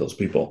to those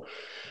people.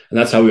 And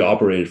that's how we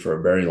operated for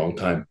a very long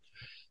time.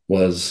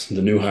 Was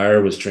the new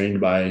hire was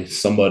trained by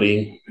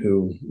somebody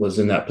who was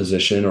in that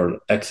position or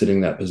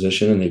exiting that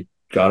position, and they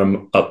got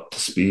them up to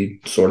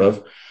speed sort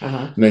of,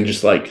 and then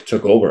just like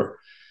took over.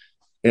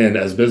 And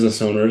as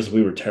business owners,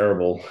 we were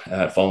terrible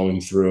at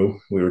following through.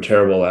 We were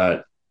terrible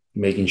at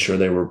making sure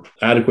they were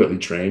adequately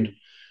trained.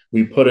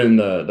 We put in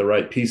the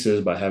right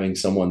pieces by having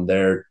someone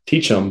there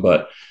teach them,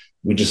 but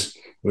we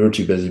were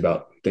too busy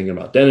about thinking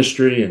about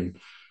dentistry and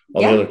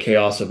all the other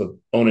chaos of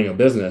owning a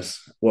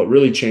business. What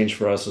really changed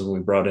for us is when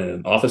we brought in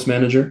an office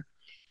manager,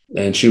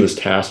 and she was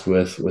tasked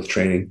with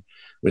training.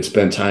 We'd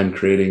spend time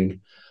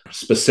creating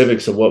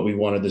specifics of what we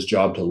wanted this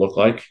job to look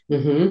like.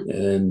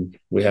 And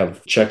we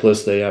have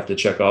checklists they have to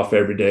check off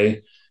every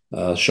day,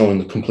 showing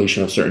the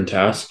completion of certain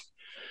tasks.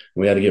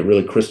 We had to get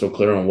really crystal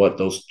clear on what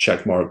those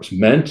check marks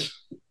meant.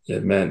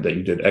 It meant that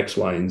you did X,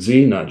 Y, and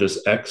Z, not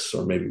just X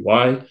or maybe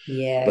Y,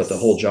 but the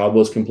whole job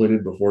was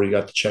completed before you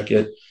got to check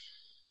it.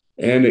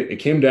 And it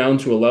came down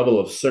to a level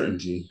of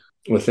certainty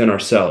within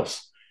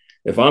ourselves.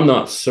 If I'm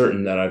not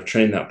certain that I've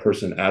trained that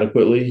person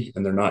adequately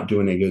and they're not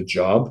doing a good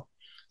job,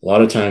 a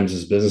lot of times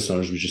as business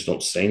owners, we just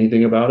don't say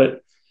anything about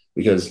it,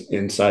 because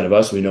inside of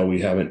us, we know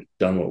we haven't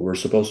done what we're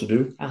supposed to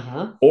do,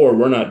 or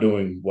we're not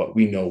doing what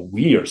we know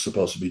we are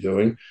supposed to be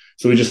doing.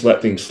 So we just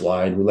let things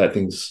slide.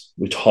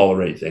 We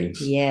tolerate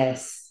things.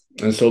 Yes.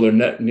 And so there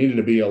needed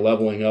to be a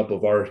leveling up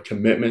of our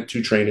commitment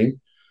to training,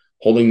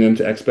 holding them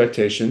to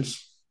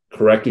expectations,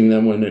 correcting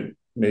them when it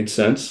made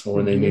sense or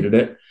when they needed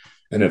it.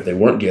 And if they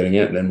weren't getting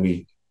it, then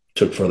we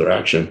took further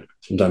action,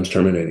 sometimes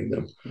terminating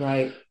them.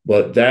 Right.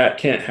 But that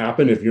can't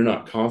happen if you're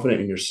not confident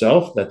in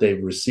yourself that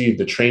they've received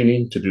the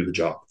training to do the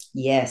job.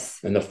 Yes.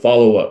 And the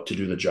follow-up to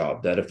do the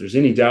job. That if there's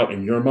any doubt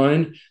in your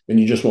mind, then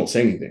you just won't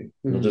say anything.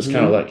 You'll just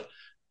kind of like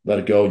let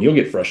it go, and you'll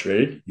get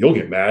frustrated. You'll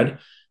get mad.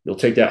 You'll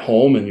take that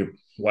home, and your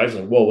wife's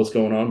like, whoa, what's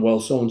going on? Well,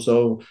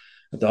 so-and-so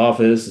at the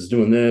office is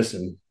doing this,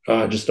 and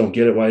I just don't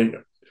get it. Why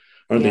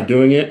aren't they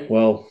doing it?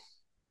 Well,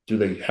 do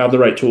they have the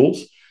right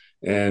tools?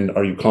 And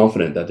are you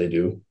confident that they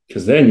do?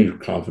 Because then you're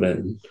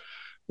confident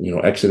in,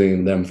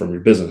 exiting them from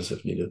your business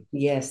if needed.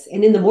 Yes.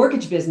 And in the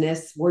mortgage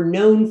business, we're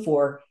known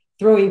for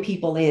throwing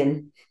people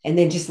in and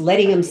then just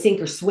letting them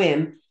sink or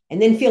swim,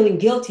 and then feeling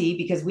guilty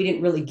because we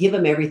didn't really give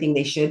them everything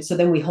they should. So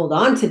then we hold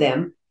on to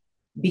them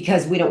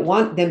because we don't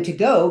want them to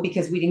go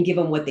because we didn't give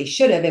them what they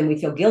should have, and we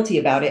feel guilty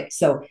about it.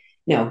 So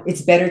no,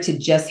 it's better to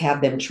just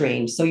have them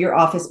trained. So your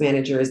office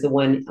manager is the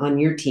one on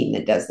your team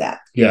that does that.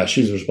 Yeah,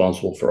 she's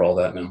responsible for all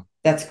that now.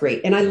 That's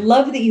great. And I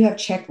love that you have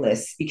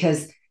checklists,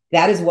 because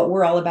that is what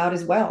we're all about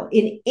as well.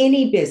 In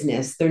any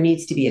business, there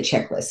needs to be a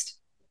checklist.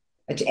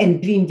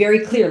 And being very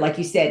clear, like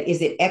you said,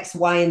 is it X,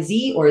 Y, and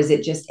Z, or is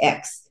it just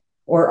X?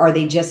 Or are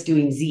they just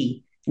doing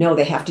Z? No,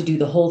 they have to do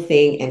the whole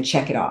thing and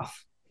check it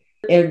off.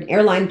 An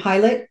airline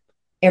pilot,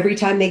 every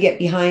time they get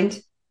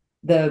behind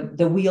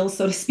the wheel,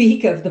 so to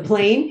speak, of the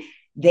plane,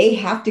 they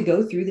have to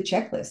go through the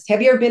checklist.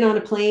 Have you ever been on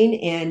a plane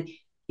and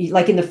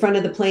like in the front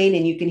of the plane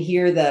and you can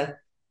hear the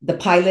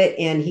pilot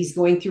and he's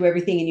going through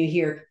everything and you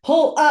hear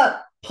pull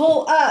up,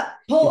 pull up,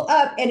 pull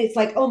up. And it's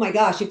like, oh my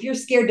gosh, if you're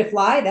scared to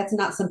fly, that's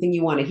not something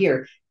you want to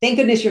hear. Thank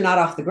goodness you're not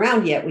off the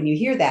ground yet when you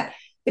hear that.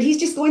 But he's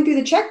just going through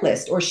the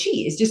checklist, or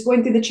she is just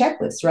going through the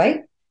checklist,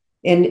 right?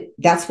 And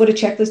that's what a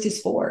checklist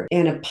is for.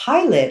 And a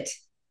pilot,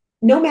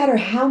 no matter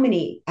how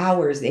many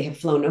hours they have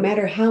flown, no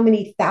matter how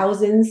many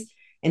thousands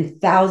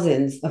and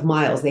thousands of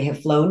miles they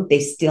have flown, they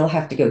still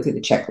have to go through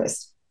the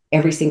checklist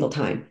every single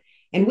time.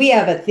 And we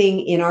have a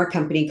thing in our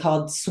company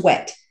called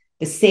SWET,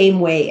 the same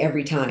way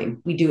every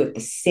time. We do it the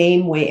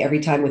same way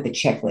every time with the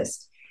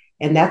checklist.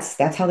 And that's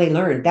how they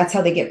learn. That's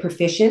how they get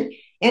proficient.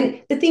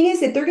 And the thing is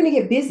that they're going to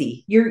get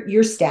busy.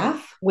 Your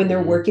staff, when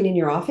they're working in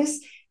your office,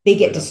 they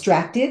get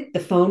distracted. The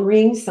phone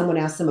rings, someone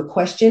asks them a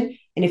question.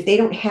 And if they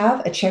don't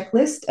have a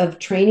checklist of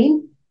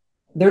training,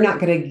 they're not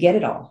going to get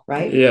it all,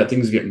 right? Yeah,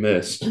 things get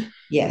missed.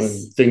 Yes.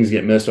 When things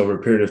get missed over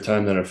a period of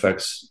time, that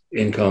affects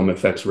income,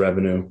 affects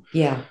revenue.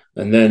 Yeah.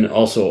 And then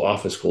also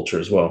office culture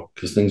as well,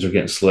 because things are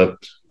getting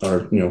slipped,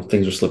 or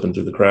things are slipping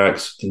through the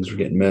cracks, things are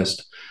getting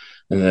missed.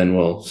 And then,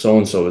 well,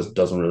 so-and-so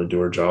doesn't really do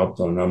her job,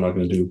 so I'm not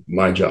going to do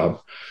my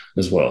job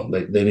as well.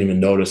 They didn't even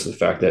notice the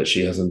fact that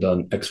she hasn't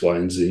done X, Y,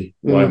 and Z.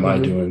 Why am I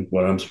doing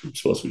what I'm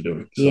supposed to be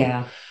doing? So,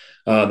 yeah.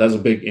 That's a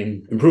big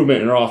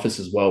improvement in our office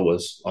as well,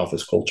 was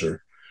office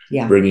culture.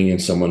 Yeah. Bringing in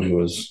someone who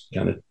was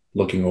kind of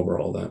looking over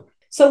all that.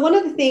 So one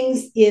of the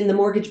things in the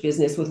mortgage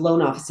business with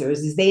loan officers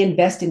is they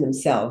invest in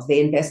themselves. They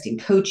invest in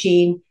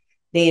coaching.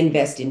 They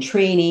invest in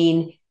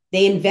training.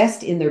 They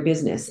invest in their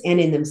business and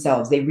in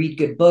themselves. They read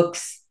good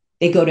books.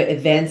 They go to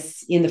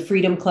events. In the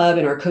Freedom Club,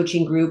 in our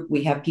coaching group,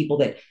 we have people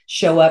that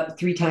show up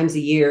 3 times a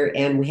year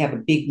and we have a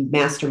big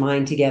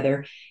mastermind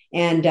together.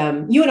 And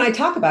you and I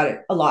talk about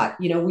it a lot.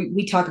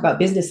 We talk about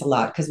business a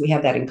lot because we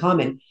have that in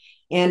common.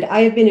 And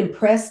I have been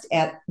impressed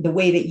at the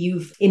way that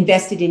you've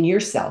invested in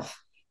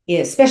yourself,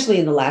 especially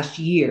in the last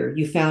year.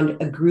 You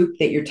found a group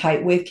that you're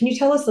tight with. Can you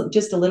tell us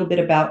just a little bit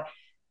about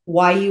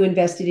why you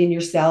invested in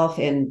yourself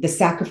and the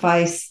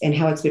sacrifice and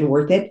how it's been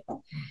worth it?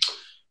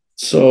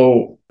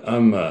 So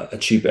I'm a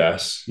cheap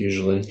ass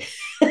usually.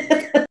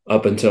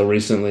 Up until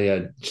recently,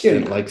 I just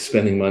didn't like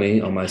spending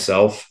money on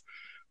myself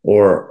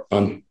or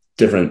on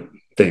different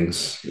things.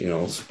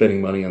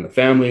 Spending money on the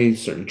family,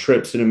 certain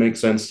trips didn't make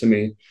sense to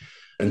me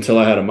until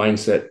I had a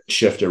mindset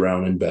shift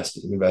around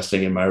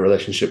investing in my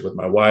relationship with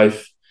my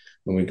wife.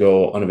 When we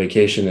go on a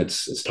vacation,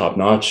 it's top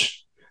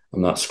notch.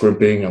 I'm not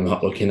scrimping. I'm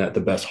not looking at the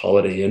best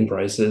Holiday Inn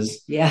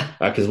prices. Yeah.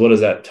 Because what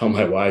does that tell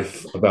my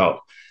wife about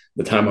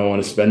the time I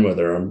want to spend with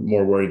her? I'm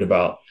more worried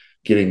about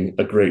getting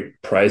a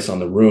great price on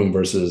the room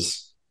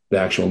versus the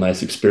actual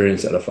nice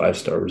experience at a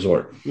 5-star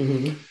resort.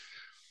 Mm-hmm.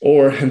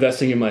 Or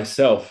investing in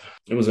myself.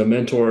 It was a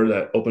mentor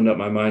that opened up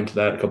my mind to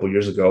that a couple of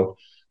years ago,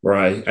 where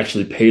I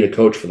actually paid a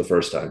coach for the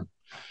first time.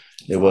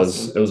 It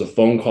was a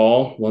phone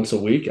call once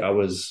a week. I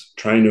was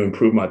trying to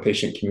improve my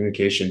patient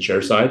communication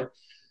chairside,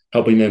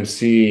 helping them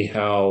see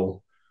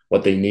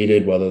what they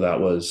needed, whether that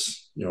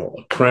was,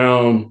 a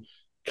crown,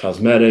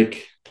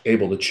 cosmetic,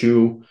 able to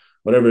chew,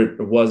 whatever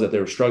it was that they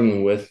were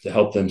struggling with, to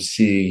help them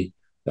see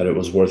that it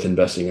was worth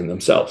investing in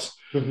themselves.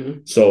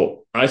 Mm-hmm.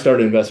 So I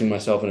started investing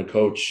myself in a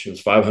coach. It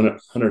was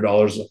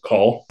 $500 a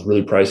call,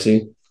 really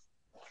pricey.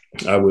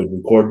 I would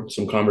record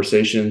some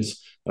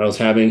conversations that I was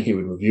having. He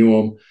would review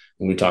them,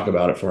 and we'd talk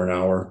about it for an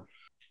hour.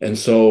 And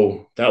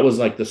so that was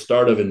like the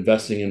start of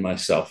investing in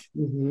myself.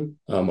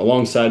 Mm-hmm.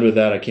 Alongside with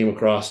that, I came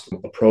across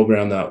a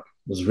program that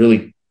was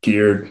really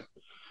geared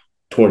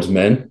towards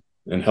men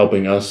and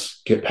helping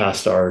us get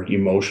past our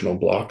emotional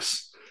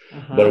blocks.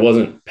 Uh-huh. But it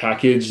wasn't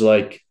packaged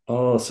like,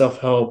 oh,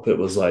 self-help. It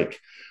was like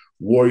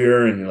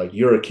warrior, and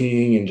you're a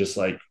king, and just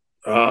like,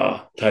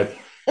 type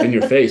in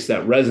your face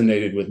that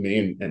resonated with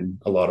me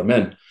and a lot of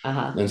men.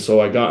 Uh-huh. And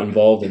so I got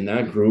involved in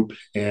that group,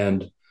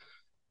 and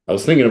I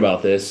was thinking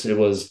about this. It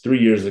was 3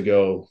 years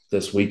ago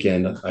this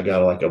weekend. I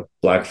got like a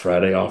Black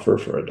Friday offer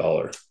for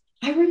 $1.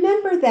 I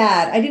remember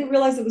that. I didn't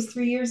realize it was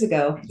 3 years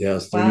ago. Yeah, it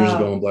was 3 years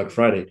ago on Black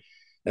Friday.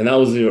 And that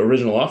was the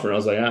original offer. And I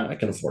was like, I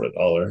can afford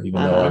 $1,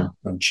 even though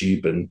I'm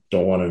cheap and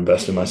don't want to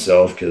invest in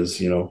myself because,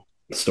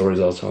 the stories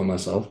I was telling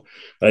myself.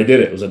 But I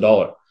did it. It was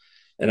 $1.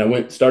 And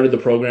I started the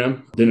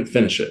program, didn't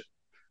finish it.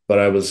 But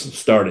I was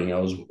starting. I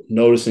was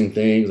noticing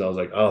things. I was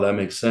like, oh, that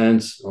makes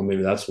sense. Oh,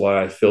 maybe that's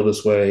why I feel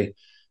this way.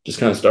 Just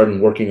kind of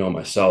started working on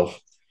myself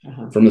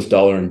from this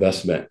 $1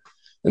 investment.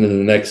 And then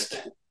the next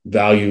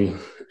value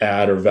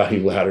add or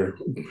value ladder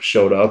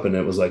showed up, and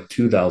it was like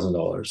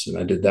 $2,000. And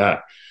I did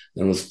that.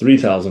 And it was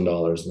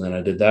 $3,000. And then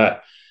I did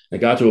that. I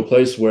got to a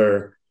place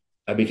where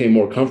I became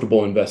more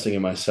comfortable investing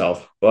in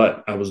myself,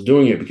 but I was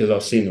doing it because I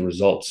was seeing the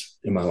results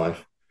in my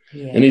life.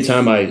 Yes.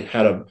 Anytime I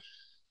had a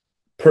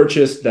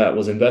purchase that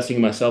was investing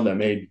in myself that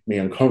made me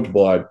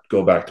uncomfortable, I'd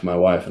go back to my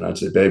wife and I'd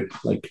say, babe,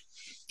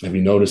 have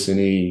you noticed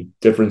any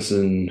difference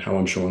in how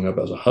I'm showing up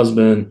as a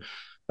husband,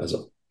 as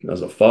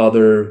a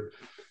father,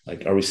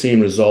 Like, are we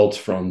seeing results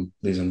from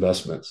these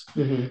investments?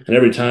 Mm-hmm. And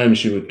every time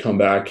she would come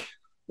back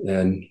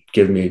and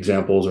give me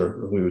examples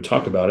or we would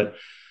talk about it,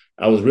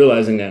 I was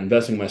realizing that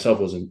investing in myself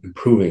was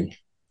improving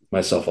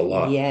myself a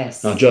lot.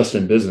 Yes. Not just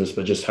in business,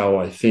 but just how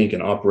I think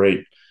and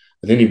operate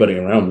with anybody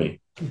around me.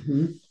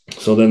 Mm-hmm.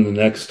 So then the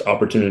next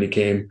opportunity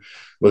came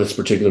with this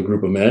particular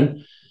group of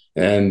men.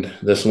 And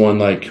this one,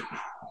 like,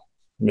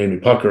 made me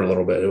pucker a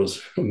little bit. It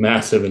was a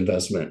massive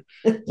investment.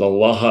 It was a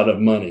lot of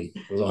money.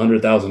 It was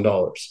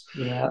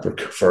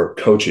 $100,000 for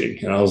coaching.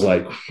 And I was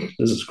like,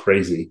 this is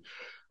crazy.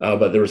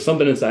 But there was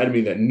something inside of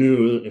me that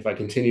knew if I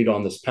continued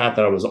on this path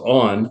that I was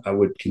on, I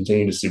would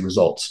continue to see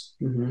results.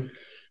 Mm-hmm.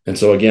 And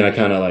so again, I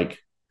kind of like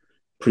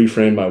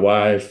pre-framed my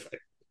wife,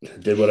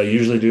 did what I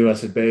usually do. I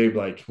said, babe,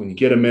 like, when you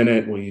get a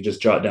minute, will you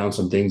just jot down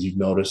some things you've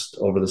noticed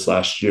over this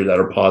last year that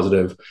are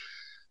positive?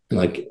 And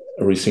like,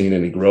 are we seeing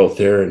any growth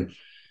there? And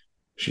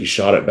she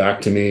shot it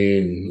back to me,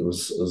 and it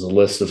was a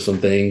list of some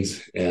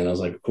things. And I was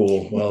like,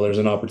 cool. Well, there's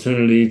an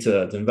opportunity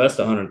to invest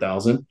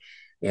 100,000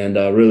 and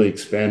really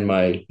expand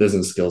my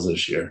business skills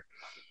this year.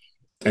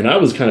 And I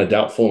was kind of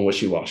doubtful and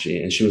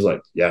wishy-washy. And she was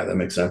like, yeah, that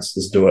makes sense.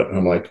 Let's do it. And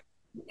I'm like,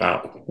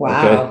 wow.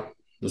 Okay,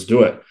 let's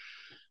do it.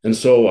 And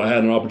so I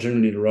had an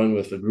opportunity to run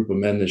with a group of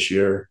men this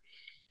year,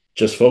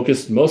 just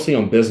focused mostly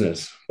on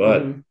business,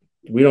 but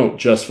we don't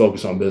just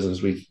focus on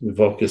business. We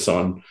focus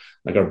on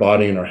like our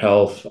body and our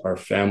health, our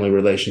family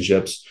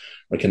relationships,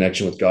 our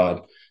connection with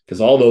God, because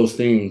all those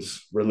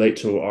things relate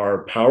to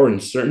our power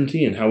and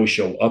certainty and how we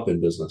show up in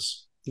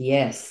business.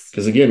 Yes.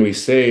 Because again, we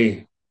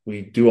say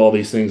we do all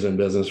these things in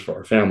business for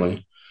our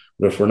family,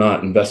 but if we're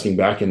not investing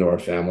back into our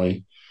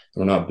family,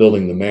 we're not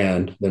building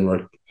demand,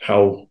 then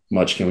how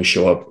much can we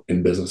show up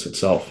in business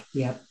itself?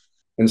 Yep.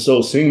 And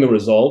so seeing the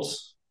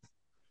results,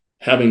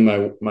 having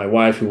my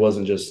wife, who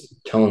wasn't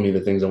just telling me the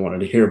things I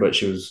wanted to hear, but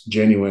she was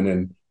genuine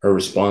in her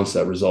response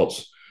that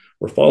results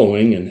were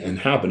following and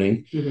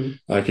happening,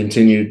 I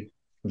continued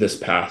this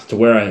path to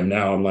where I am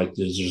now. I'm like,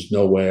 there's just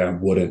no way I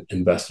wouldn't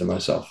invest in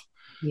myself.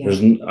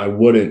 Yeah. I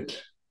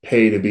wouldn't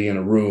pay to be in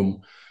a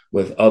room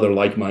with other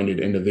like-minded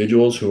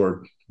individuals who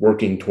are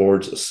working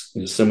towards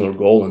a similar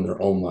goal in their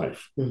own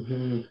life.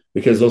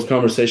 Because those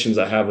conversations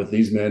I have with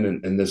these men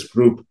and this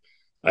group,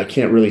 I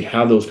can't really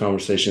have those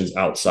conversations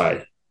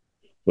outside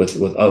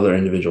with other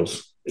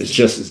individuals.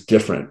 It's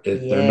different.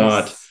 They're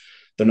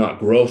not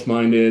growth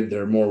minded.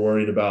 They're more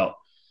worried about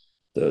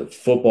the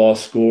football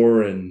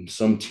score and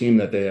some team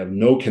that they have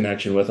no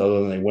connection with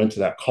other than they went to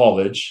that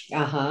college. They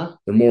have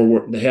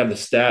the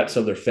stats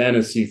of their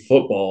fantasy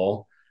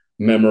football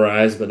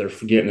memorized, but they're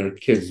forgetting their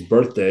kid's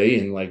birthday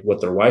and like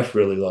what their wife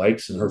really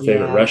likes and her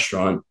favorite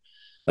restaurant.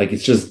 Like,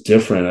 it's just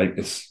different.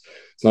 It's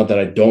not that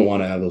I don't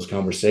want to have those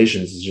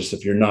conversations. It's just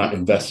if you're not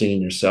investing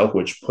in yourself,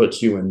 which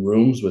puts you in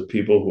rooms with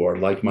people who are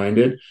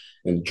like-minded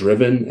and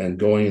driven and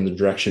going in the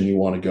direction you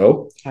want to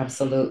go.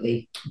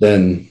 Absolutely.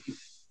 Then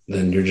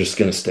you're just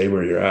going to stay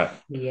where you're at.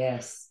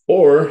 Yes.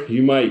 Or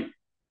you might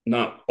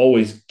not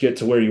always get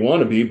to where you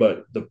want to be,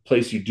 but the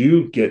place you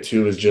do get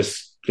to is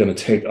just going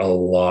to take a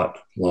lot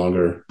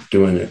longer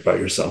doing it by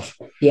yourself.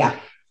 Yeah.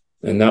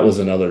 And that was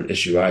another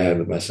issue I had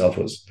with myself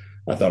was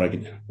I thought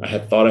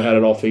I had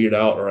it all figured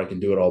out, or I can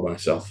do it all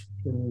myself.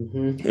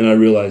 And I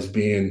realized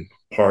being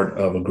part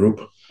of a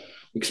group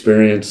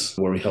experience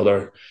where we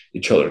held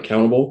each other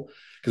accountable,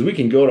 because we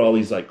can go to all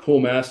these like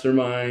cool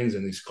masterminds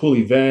and these cool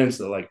events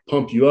that like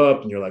pump you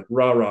up and you're like,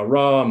 rah, rah,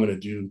 rah, I'm going to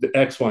do the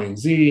X, Y, and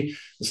Z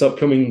this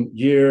upcoming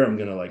year. I'm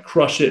going to like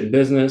crush it in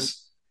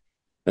business.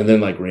 And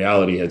then like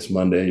reality hits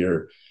Monday,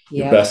 your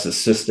best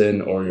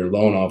assistant or your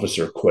loan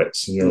officer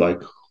quits and you're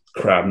like,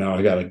 crap, now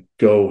I got to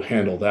go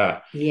handle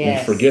that. Yes.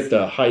 And forget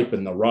the hype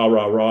and the rah,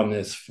 rah,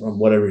 rawness from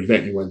whatever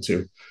event you went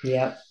to.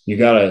 Yeah. You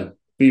got to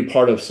be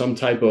part of some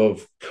type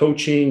of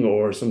coaching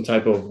or some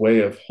type of way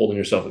of holding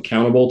yourself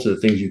accountable to the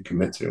things you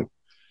commit to.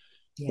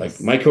 Yes.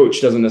 Like, my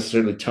coach doesn't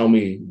necessarily tell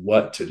me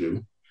what to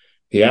do.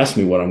 He asks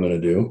me what I'm going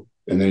to do.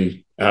 And then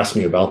he asks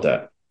me about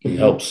that. He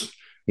helps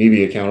me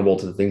be accountable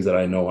to the things that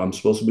I know I'm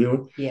supposed to be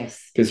doing.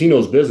 Yes. Because he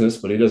knows business,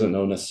 but he doesn't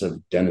know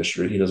necessarily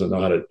dentistry. He doesn't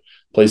know how to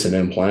place an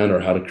implant or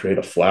how to create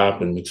a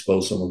flap and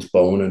expose someone's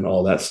bone and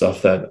all that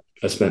stuff that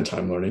I spent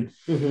time learning.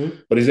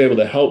 But he's able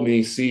to help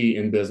me see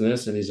in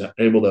business, and he's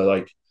able to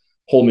like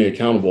hold me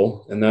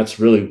accountable. And that's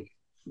really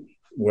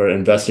where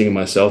investing in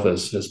myself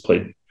has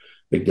played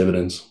big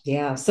dividends.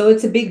 Yeah. So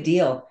it's a big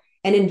deal.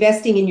 And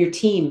investing in your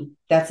team,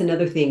 that's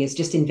another thing, is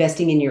just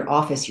investing in your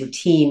office, your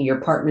team,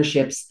 your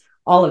partnerships,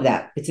 all of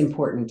that. It's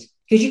important.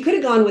 Because you could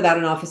have gone without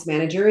an office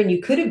manager and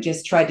you could have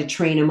just tried to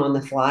train them on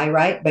the fly,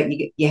 right? But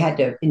you had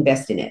to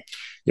invest in it.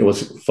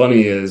 What's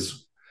funny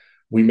is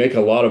we make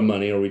a lot of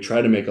money, or we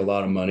try to make a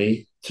lot of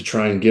money to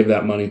try and give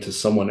that money to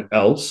someone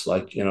else,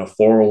 like in a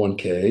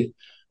 401k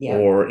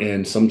or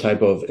in some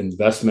type of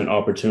investment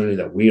opportunity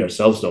that we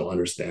ourselves don't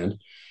understand.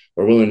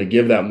 We're willing to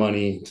give that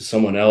money to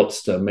someone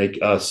else to make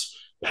us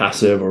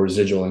passive or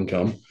residual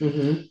income.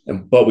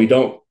 But we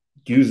don't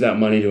use that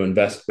money to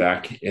invest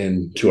back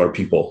into our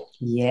people.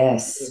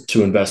 Yes.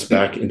 To invest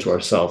back into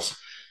ourselves.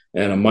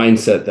 And a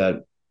mindset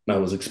that I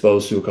was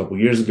exposed to a couple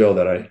of years ago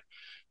that I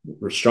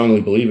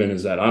strongly believe in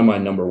is that I'm my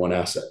number one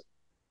asset.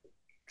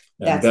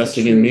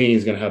 Investing in me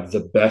is going to have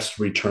the best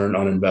return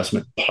on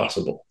investment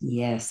possible.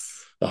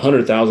 Yes. The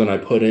 100,000 I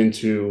put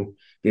into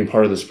being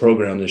part of this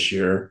program this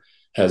year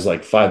has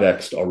like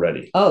 5x'd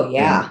already. Oh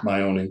yeah.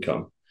 My own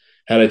income.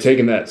 Had I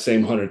taken that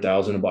same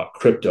 100,000 and bought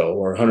crypto,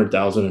 or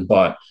 100,000 and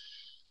bought,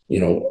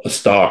 a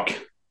stock,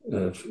 put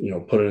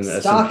it in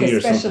the S&P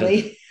or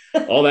something,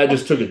 all that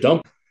just took a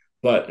dump.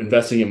 But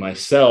investing in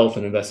myself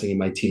and investing in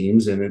my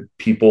teams and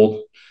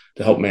people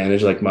to help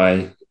manage, like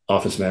my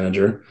office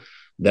manager,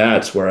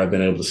 that's where I've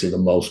been able to see the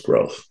most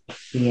growth.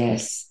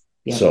 Yes.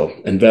 Yep. So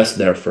invest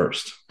there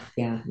first.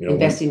 Yeah.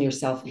 Invest in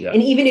yourself. Yeah.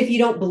 And even if you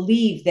don't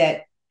believe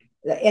that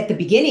at the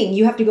beginning,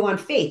 you have to go on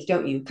faith,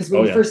 don't you? Because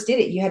when you first did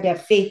it, you had to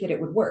have faith that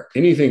it would work.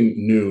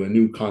 Anything new, a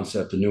new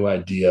concept, a new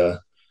idea,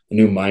 a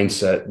new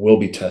mindset will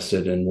be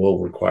tested and will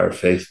require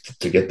faith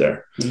to get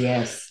there.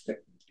 Yes.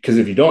 Because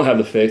if you don't have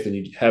the faith, then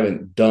you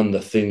haven't done the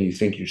thing you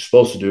think you're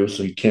supposed to do,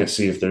 so you can't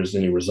see if there's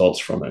any results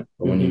from it.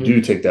 But when you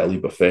do take that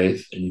leap of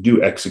faith and you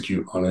do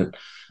execute on it,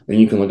 then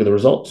you can look at the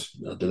results.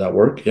 Did that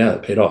work? Yeah,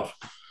 it paid off.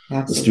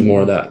 Absolutely. Let's do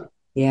more of that.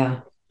 Yeah.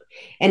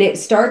 And it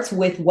starts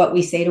with what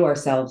we say to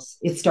ourselves.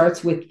 It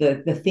starts with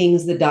the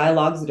things, the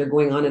dialogues that are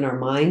going on in our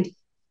mind,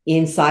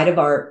 inside of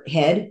our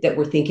head that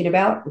we're thinking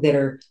about, that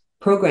are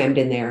programmed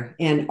in there.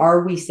 And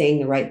are we saying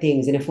the right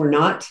things? And if we're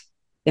not,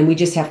 then we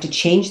just have to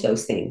change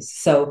those things.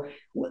 So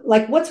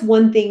like, what's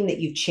one thing that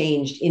you've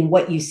changed in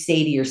what you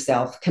say to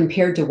yourself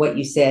compared to what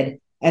you said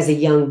as a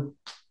young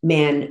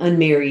man,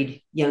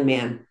 unmarried young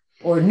man,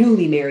 or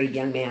newly married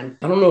young man?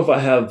 I don't know if I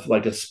have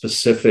like a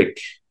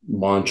specific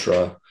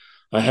mantra.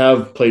 I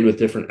have played with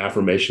different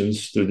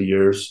affirmations through the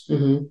years.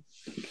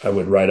 Mm-hmm. I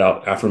would write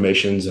out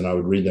affirmations and I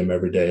would read them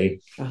every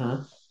day. Uh-huh.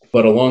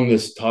 But along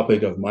this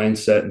topic of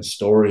mindset and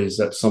stories,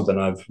 that's something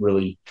I've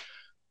really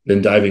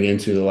been diving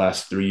into the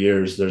last 3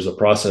 years. There's a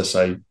process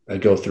I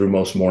go through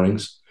most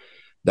mornings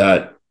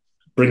that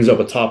brings up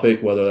a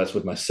topic, whether that's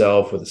with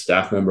myself, with a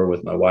staff member,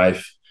 with my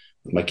wife,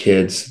 with my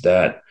kids,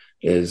 that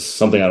is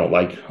something I don't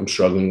like, I'm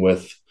struggling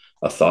with,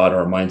 a thought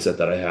or a mindset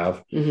that I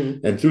have.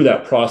 Mm-hmm. And through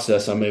that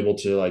process, I'm able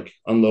to like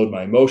unload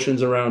my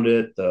emotions around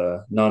it,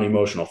 the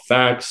non-emotional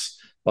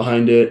facts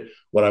behind it,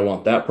 what I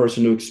want that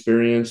person to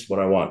experience, what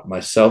I want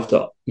myself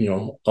to,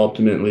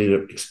 ultimately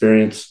to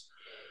experience.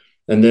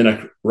 And then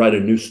I write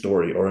a new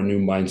story or a new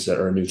mindset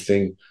or a new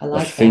thing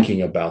of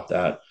thinking about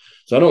that.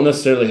 So I don't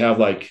necessarily have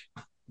like,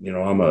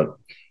 I'm a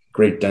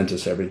great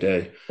dentist every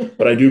day,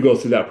 but I do go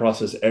through that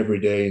process every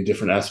day in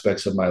different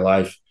aspects of my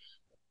life,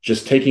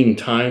 just taking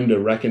time to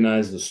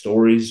recognize the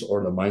stories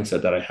or the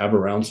mindset that I have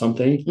around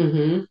something,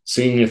 mm-hmm.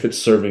 seeing if it's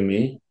serving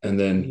me, and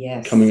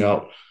then coming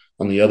out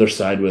on the other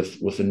side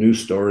with a new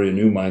story, a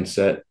new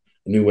mindset,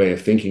 a new way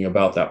of thinking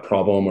about that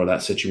problem or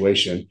that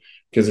situation.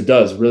 Because it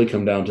does really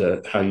come down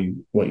to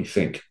what you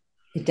think.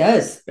 It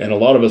does. And a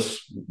lot of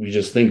us, we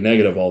just think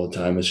negative all the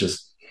time. It's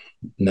just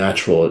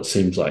natural, it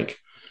seems like.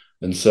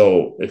 And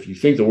so if you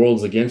think the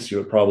world's against you,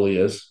 it probably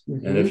is.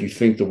 Mm-hmm. And if you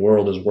think the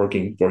world is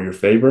working for your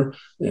favor,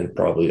 then it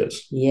probably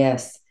is.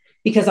 Yes.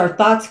 Because our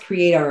thoughts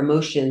create our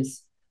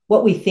emotions.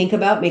 What we think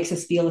about makes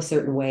us feel a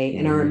certain way. Mm-hmm.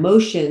 And our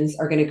emotions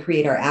are going to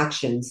create our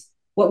actions.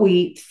 What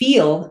we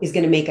feel is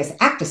going to make us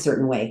act a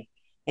certain way.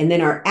 And then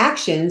our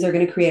actions are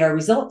going to create our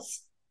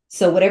results.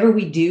 So whatever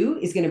we do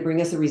is going to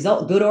bring us a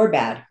result, good or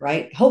bad,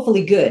 right?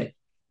 Hopefully good,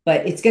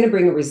 but it's going to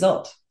bring a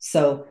result.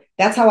 So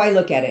that's how I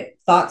look at it.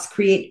 Thoughts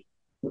create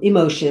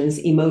emotions,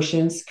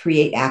 emotions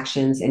create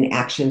actions, and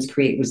actions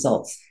create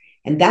results.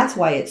 And that's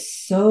why it's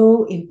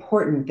so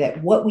important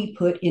that what we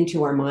put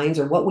into our minds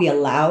or what we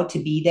allow to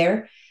be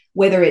there,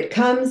 whether it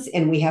comes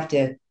and we have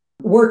to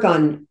work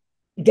on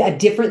a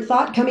different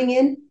thought coming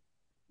in,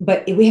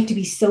 but we have to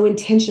be so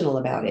intentional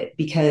about it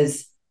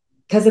because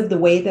of the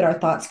way that our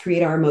thoughts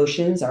create our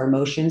emotions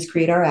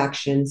create our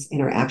actions,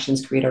 and our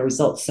actions create our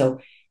results. So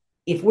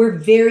if we're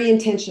very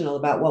intentional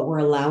about what we're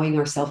allowing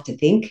ourselves to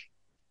think,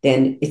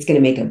 then it's going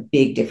to make a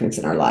big difference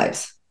in our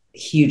lives, a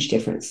huge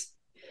difference.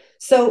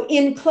 So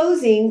in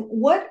closing,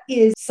 what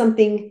is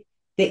something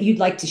that you'd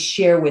like to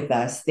share with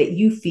us that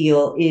you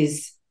feel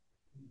is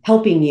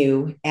helping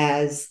you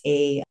as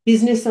a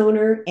business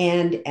owner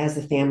and as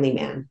a family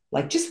man?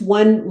 Like just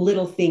one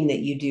little thing that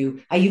you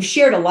do. You've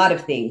shared a lot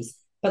of things,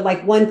 but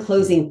like one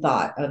closing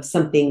thought of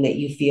something that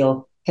you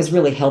feel has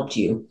really helped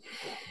you,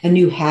 a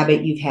new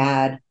habit you've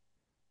had.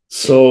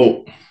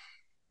 So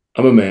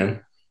I'm a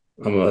man.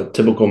 I'm a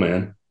typical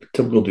man,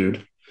 typical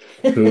dude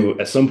who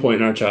at some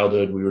point in our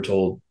childhood, we were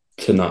told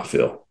to not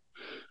feel.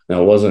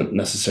 Now, it wasn't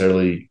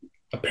necessarily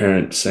a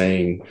parent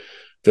saying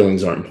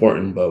feelings aren't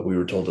important, but we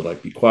were told to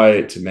like be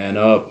quiet, to man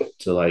up,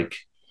 to like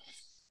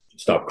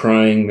stop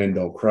crying, men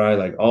don't cry,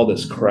 like all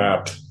this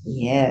crap.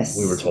 Yes.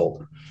 We were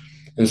told.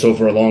 And so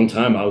for a long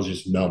time, I was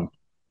just numb.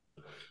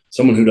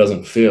 Someone who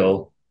doesn't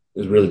feel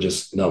is really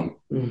just numb.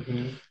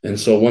 Mm-hmm. And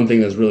so one thing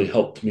that's really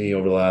helped me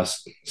over the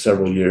last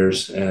several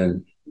years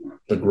and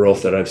the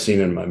growth that I've seen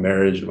in my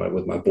marriage,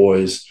 with my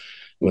boys,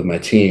 with my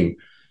team,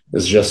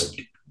 is just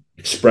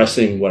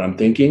expressing what I'm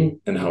thinking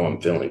and how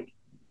I'm feeling.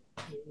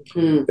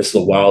 Mm. It's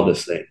the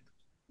wildest thing.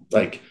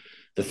 Like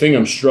the thing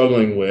I'm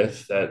struggling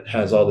with that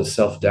has all this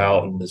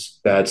self-doubt and this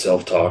bad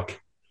self-talk,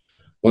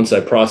 once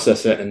I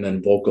process it and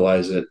then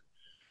vocalize it,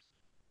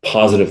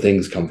 positive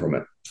things come from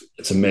it.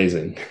 It's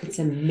amazing. It's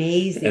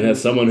amazing. And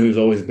as someone who's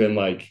always been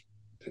like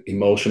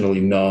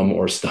emotionally numb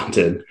or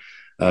stunted,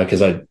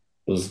 because I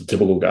was the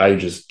typical guy who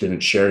just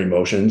didn't share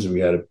emotions. We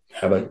had to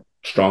have a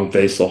strong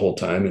face the whole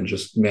time and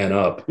just man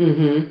up.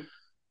 Mm-hmm.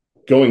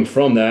 Going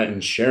from that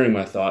and sharing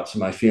my thoughts and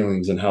my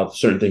feelings and how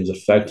certain things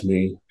affect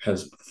me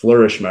has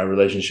flourished my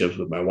relationships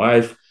with my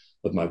wife,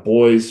 with my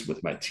boys,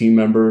 with my team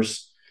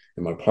members,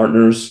 and my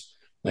partners.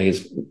 Like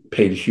it's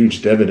paid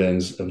huge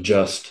dividends of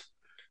just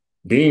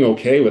being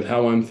okay with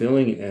how I'm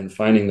feeling and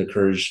finding the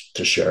courage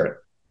to share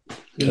it.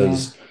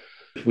 Because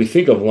we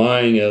think of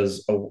lying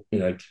as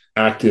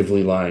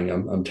actively lying.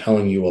 I'm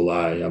telling you a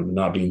lie. I'm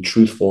not being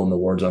truthful in the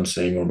words I'm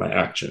saying or my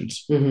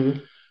actions.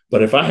 Mm-hmm.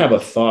 But if I have a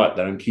thought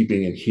that I'm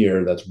keeping in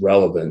here that's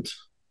relevant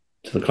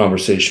to the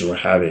conversation we're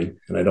having,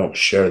 and I don't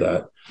share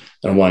that,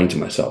 then I'm lying to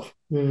myself.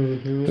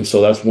 Mm-hmm. And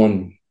so that's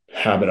one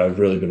habit I've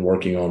really been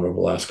working on over the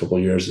last couple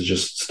of years is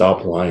just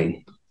stop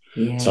lying.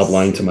 Yes. Stop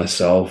lying to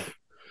myself.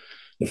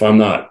 If I'm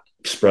not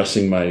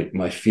expressing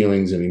my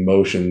feelings and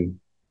emotion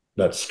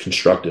that's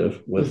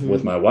constructive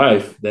with my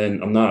wife,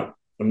 then I'm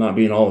not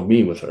being all of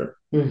me with her.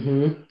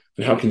 Mm-hmm.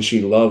 And how can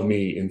she love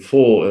me in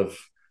full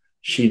if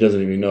she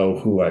doesn't even know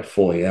who I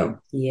fully am?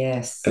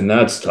 Yes. And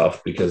that's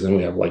tough because then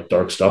we have like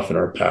dark stuff in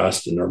our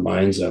past and our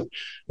minds that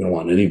we don't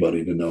want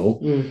anybody to know.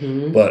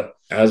 Mm-hmm. But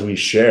as we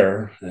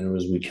share and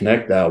as we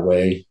connect that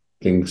way,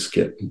 things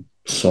get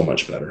so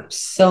much better.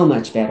 So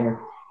much better.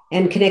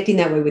 And connecting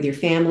that way with your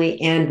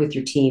family and with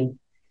your team,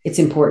 it's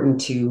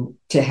important to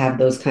have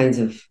those kinds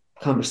of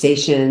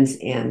conversations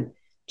and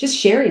just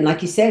sharing,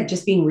 like you said,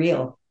 just being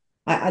real.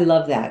 I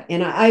love that.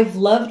 And I've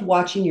loved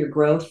watching your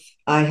growth.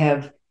 I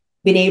have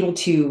been able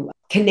to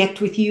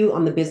connect with you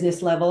on the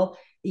business level.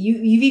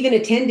 You've even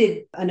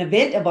attended an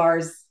event of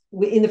ours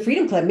in the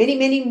Freedom Club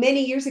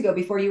many years ago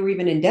before you were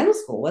even in dental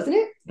school, wasn't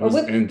it? It was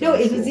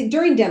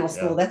during dental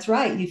school. Yeah. That's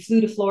right. You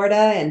flew to Florida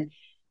and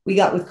we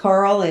got with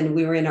Carl and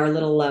we were in our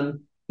little,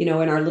 in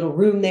our little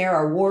room there,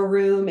 our war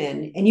room.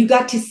 And you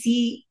got to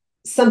see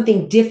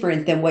something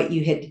different than what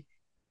you had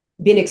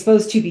been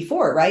exposed to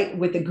before, right?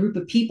 With a group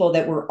of people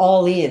that were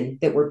all in,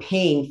 that were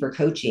paying for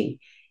coaching.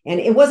 And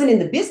it wasn't in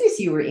the business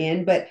you were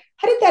in, but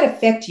how did that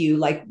affect you?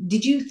 Like,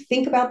 did you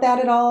think about that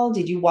at all?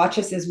 Did you watch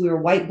us as we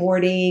were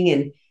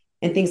whiteboarding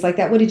and things like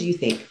that? What did you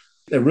think?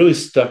 It really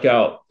stuck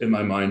out in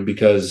my mind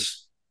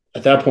because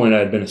at that point I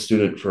had been a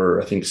student for,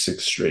 I think,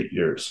 6 straight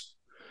years.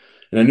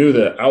 And I knew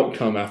the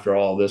outcome after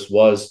all this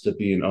was to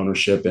be in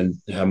ownership and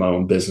have my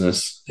own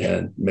business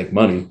and make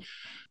money.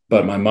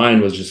 But my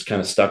mind was just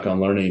kind of stuck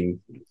on learning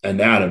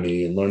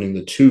anatomy and learning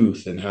the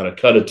tooth and how to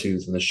cut a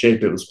tooth and the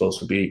shape it was supposed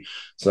to be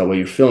so that way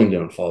your filling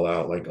didn't fall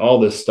out. Like all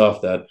this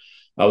stuff that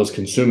I was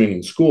consuming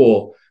in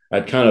school,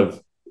 I'd kind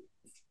of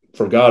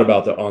forgot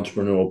about the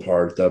entrepreneurial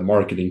part, the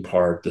marketing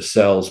part, the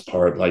sales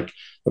part, like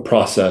the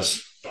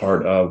process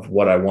part of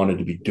what I wanted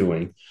to be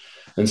doing.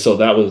 And so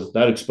that was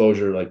that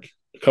exposure, like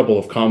a couple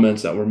of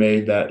comments that were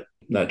made that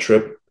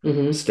trip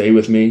stay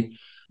with me.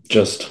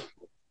 Just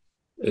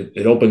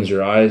it opens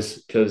your eyes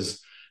because at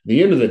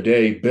the end of the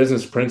day,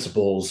 business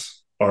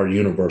principles are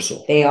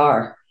universal. They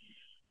are.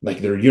 Like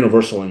they're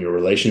universal in your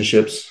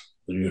relationships.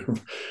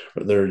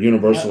 They're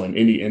universal in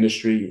any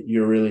industry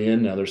you're really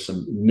in. Now there's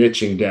some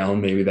niching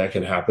down, maybe that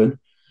could happen.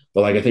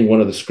 But like I think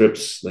one of the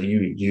scripts that you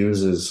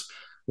use is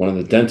one of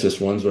the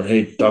dentist ones where,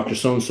 hey, Dr.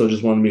 So-and-so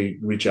just wanted me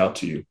to reach out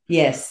to you.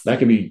 Yes. That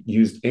can be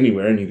used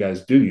anywhere and you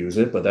guys do use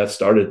it, but that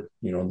started,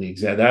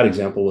 that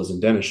example was in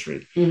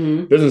dentistry.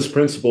 Business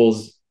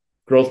principles,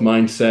 growth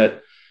mindset,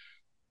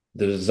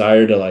 the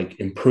desire to like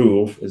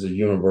improve is a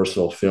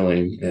universal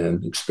feeling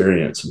and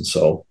experience. And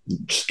so you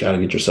just got to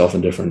get yourself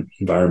in different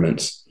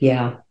environments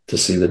to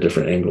see the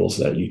different angles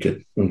that you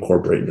could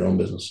incorporate in your own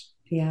business.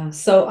 Yeah.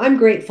 So I'm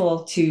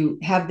grateful to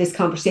have this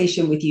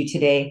conversation with you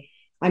today.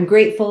 I'm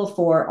grateful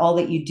for all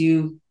that you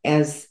do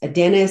as a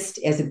dentist,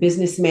 as a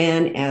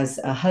businessman, as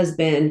a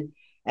husband,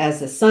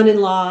 as a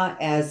son-in-law,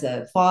 as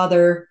a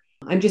father.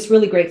 I'm just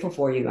really grateful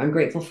for you. I'm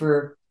grateful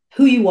for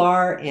who you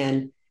are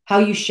and how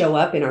you show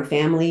up in our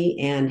family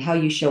and how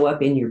you show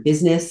up in your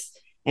business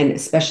and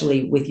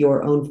especially with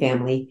your own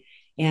family.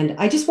 And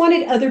I just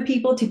wanted other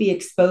people to be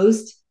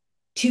exposed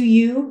to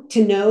you,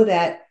 to know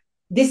that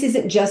this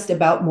isn't just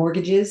about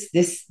mortgages.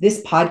 This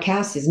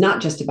podcast is not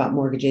just about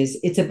mortgages.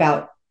 It's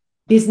about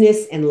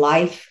business and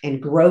life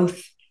and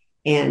growth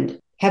and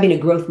having a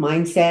growth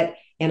mindset.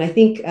 And I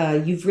think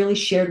you've really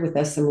shared with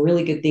us some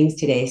really good things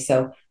today.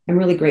 So I'm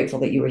really grateful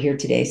that you were here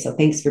today. So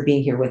thanks for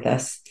being here with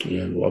us.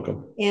 Yeah, you're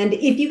welcome. And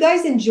if you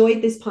guys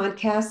enjoyed this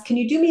podcast, can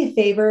you do me a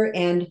favor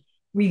and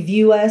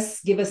review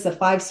us, give us a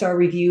 5-star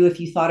review if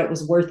you thought it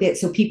was worth it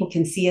so people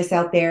can see us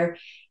out there.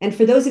 And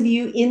for those of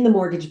you in the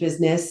mortgage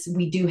business,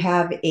 we do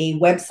have a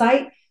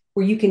website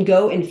where you can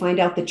go and find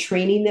out the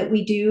training that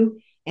we do.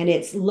 And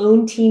it's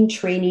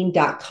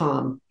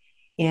loanteamtraining.com.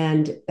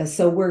 And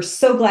so we're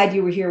so glad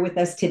you were here with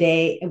us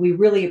today. And we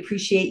really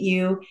appreciate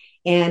you.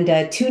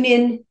 And tune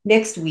in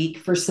next week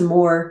for some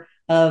more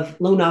of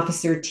loan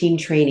officer team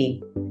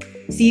training.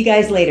 See you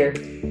guys later.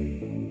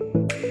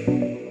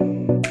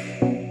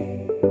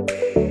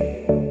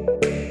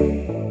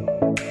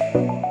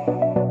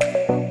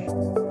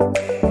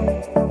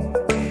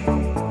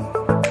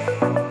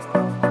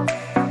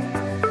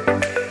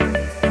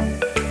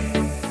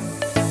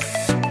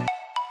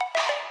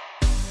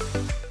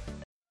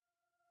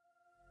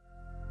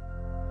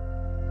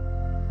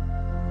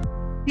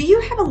 Do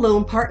you have a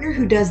loan partner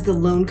who does the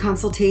loan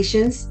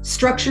consultations,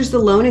 structures the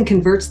loan, and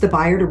converts the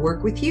buyer to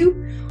work with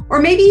you? Or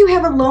maybe you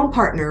have a loan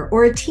partner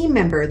or a team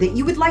member that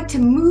you would like to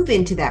move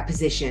into that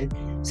position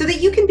so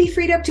that you can be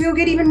freed up to go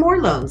get even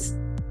more loans.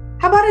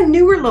 How about a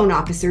newer loan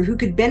officer who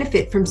could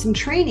benefit from some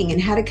training in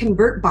how to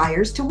convert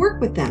buyers to work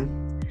with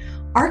them?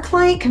 Our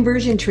client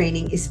conversion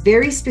training is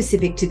very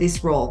specific to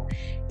this role.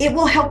 It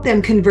will help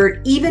them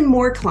convert even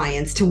more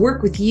clients to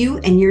work with you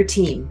and your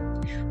team.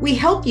 We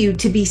help you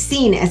to be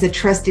seen as a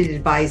trusted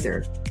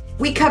advisor.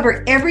 We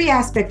cover every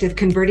aspect of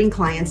converting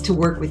clients to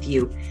work with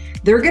you.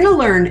 They're going to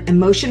learn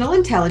emotional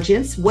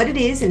intelligence, what it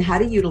is and how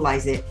to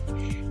utilize it.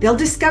 They'll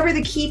discover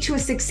the key to a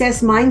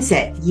success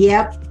mindset.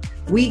 Yep,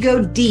 we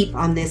go deep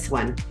on this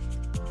one.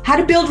 How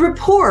to build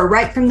rapport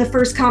right from the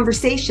first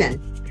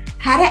conversation.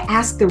 How to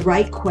ask the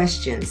right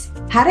questions.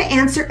 How to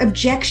answer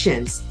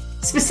objections.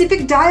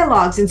 Specific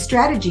dialogues and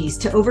strategies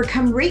to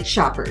overcome rate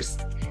shoppers.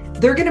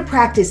 They're going to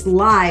practice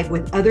live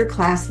with other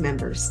class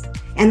members.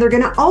 And they're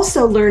going to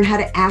also learn how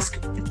to ask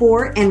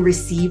for and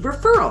receive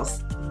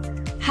referrals.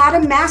 How to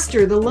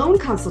master the loan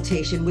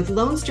consultation with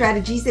loan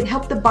strategies that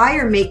help the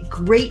buyer make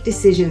great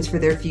decisions for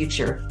their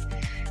future.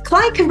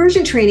 Client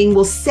conversion training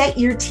will set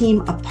your team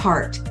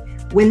apart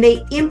when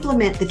they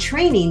implement the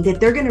training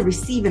that they're going to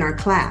receive in our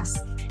class.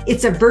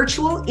 It's a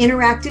virtual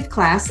interactive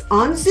class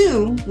on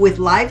Zoom with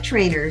live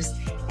trainers,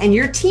 and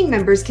your team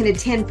members can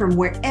attend from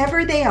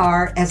wherever they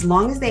are as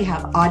long as they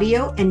have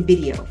audio and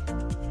video.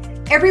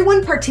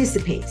 Everyone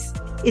participates.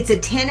 It's a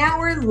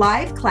 10-hour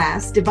live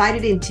class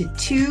divided into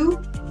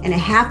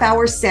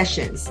 2.5-hour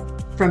sessions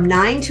from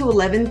 9 to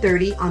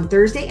 11:30 on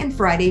Thursday and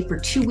Friday for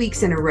 2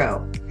 weeks in a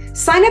row.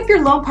 Sign up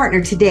your loan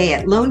partner today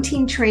at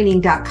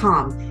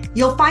loanteamtraining.com.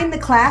 You'll find the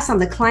class on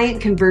the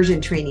Client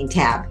Conversion Training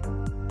tab.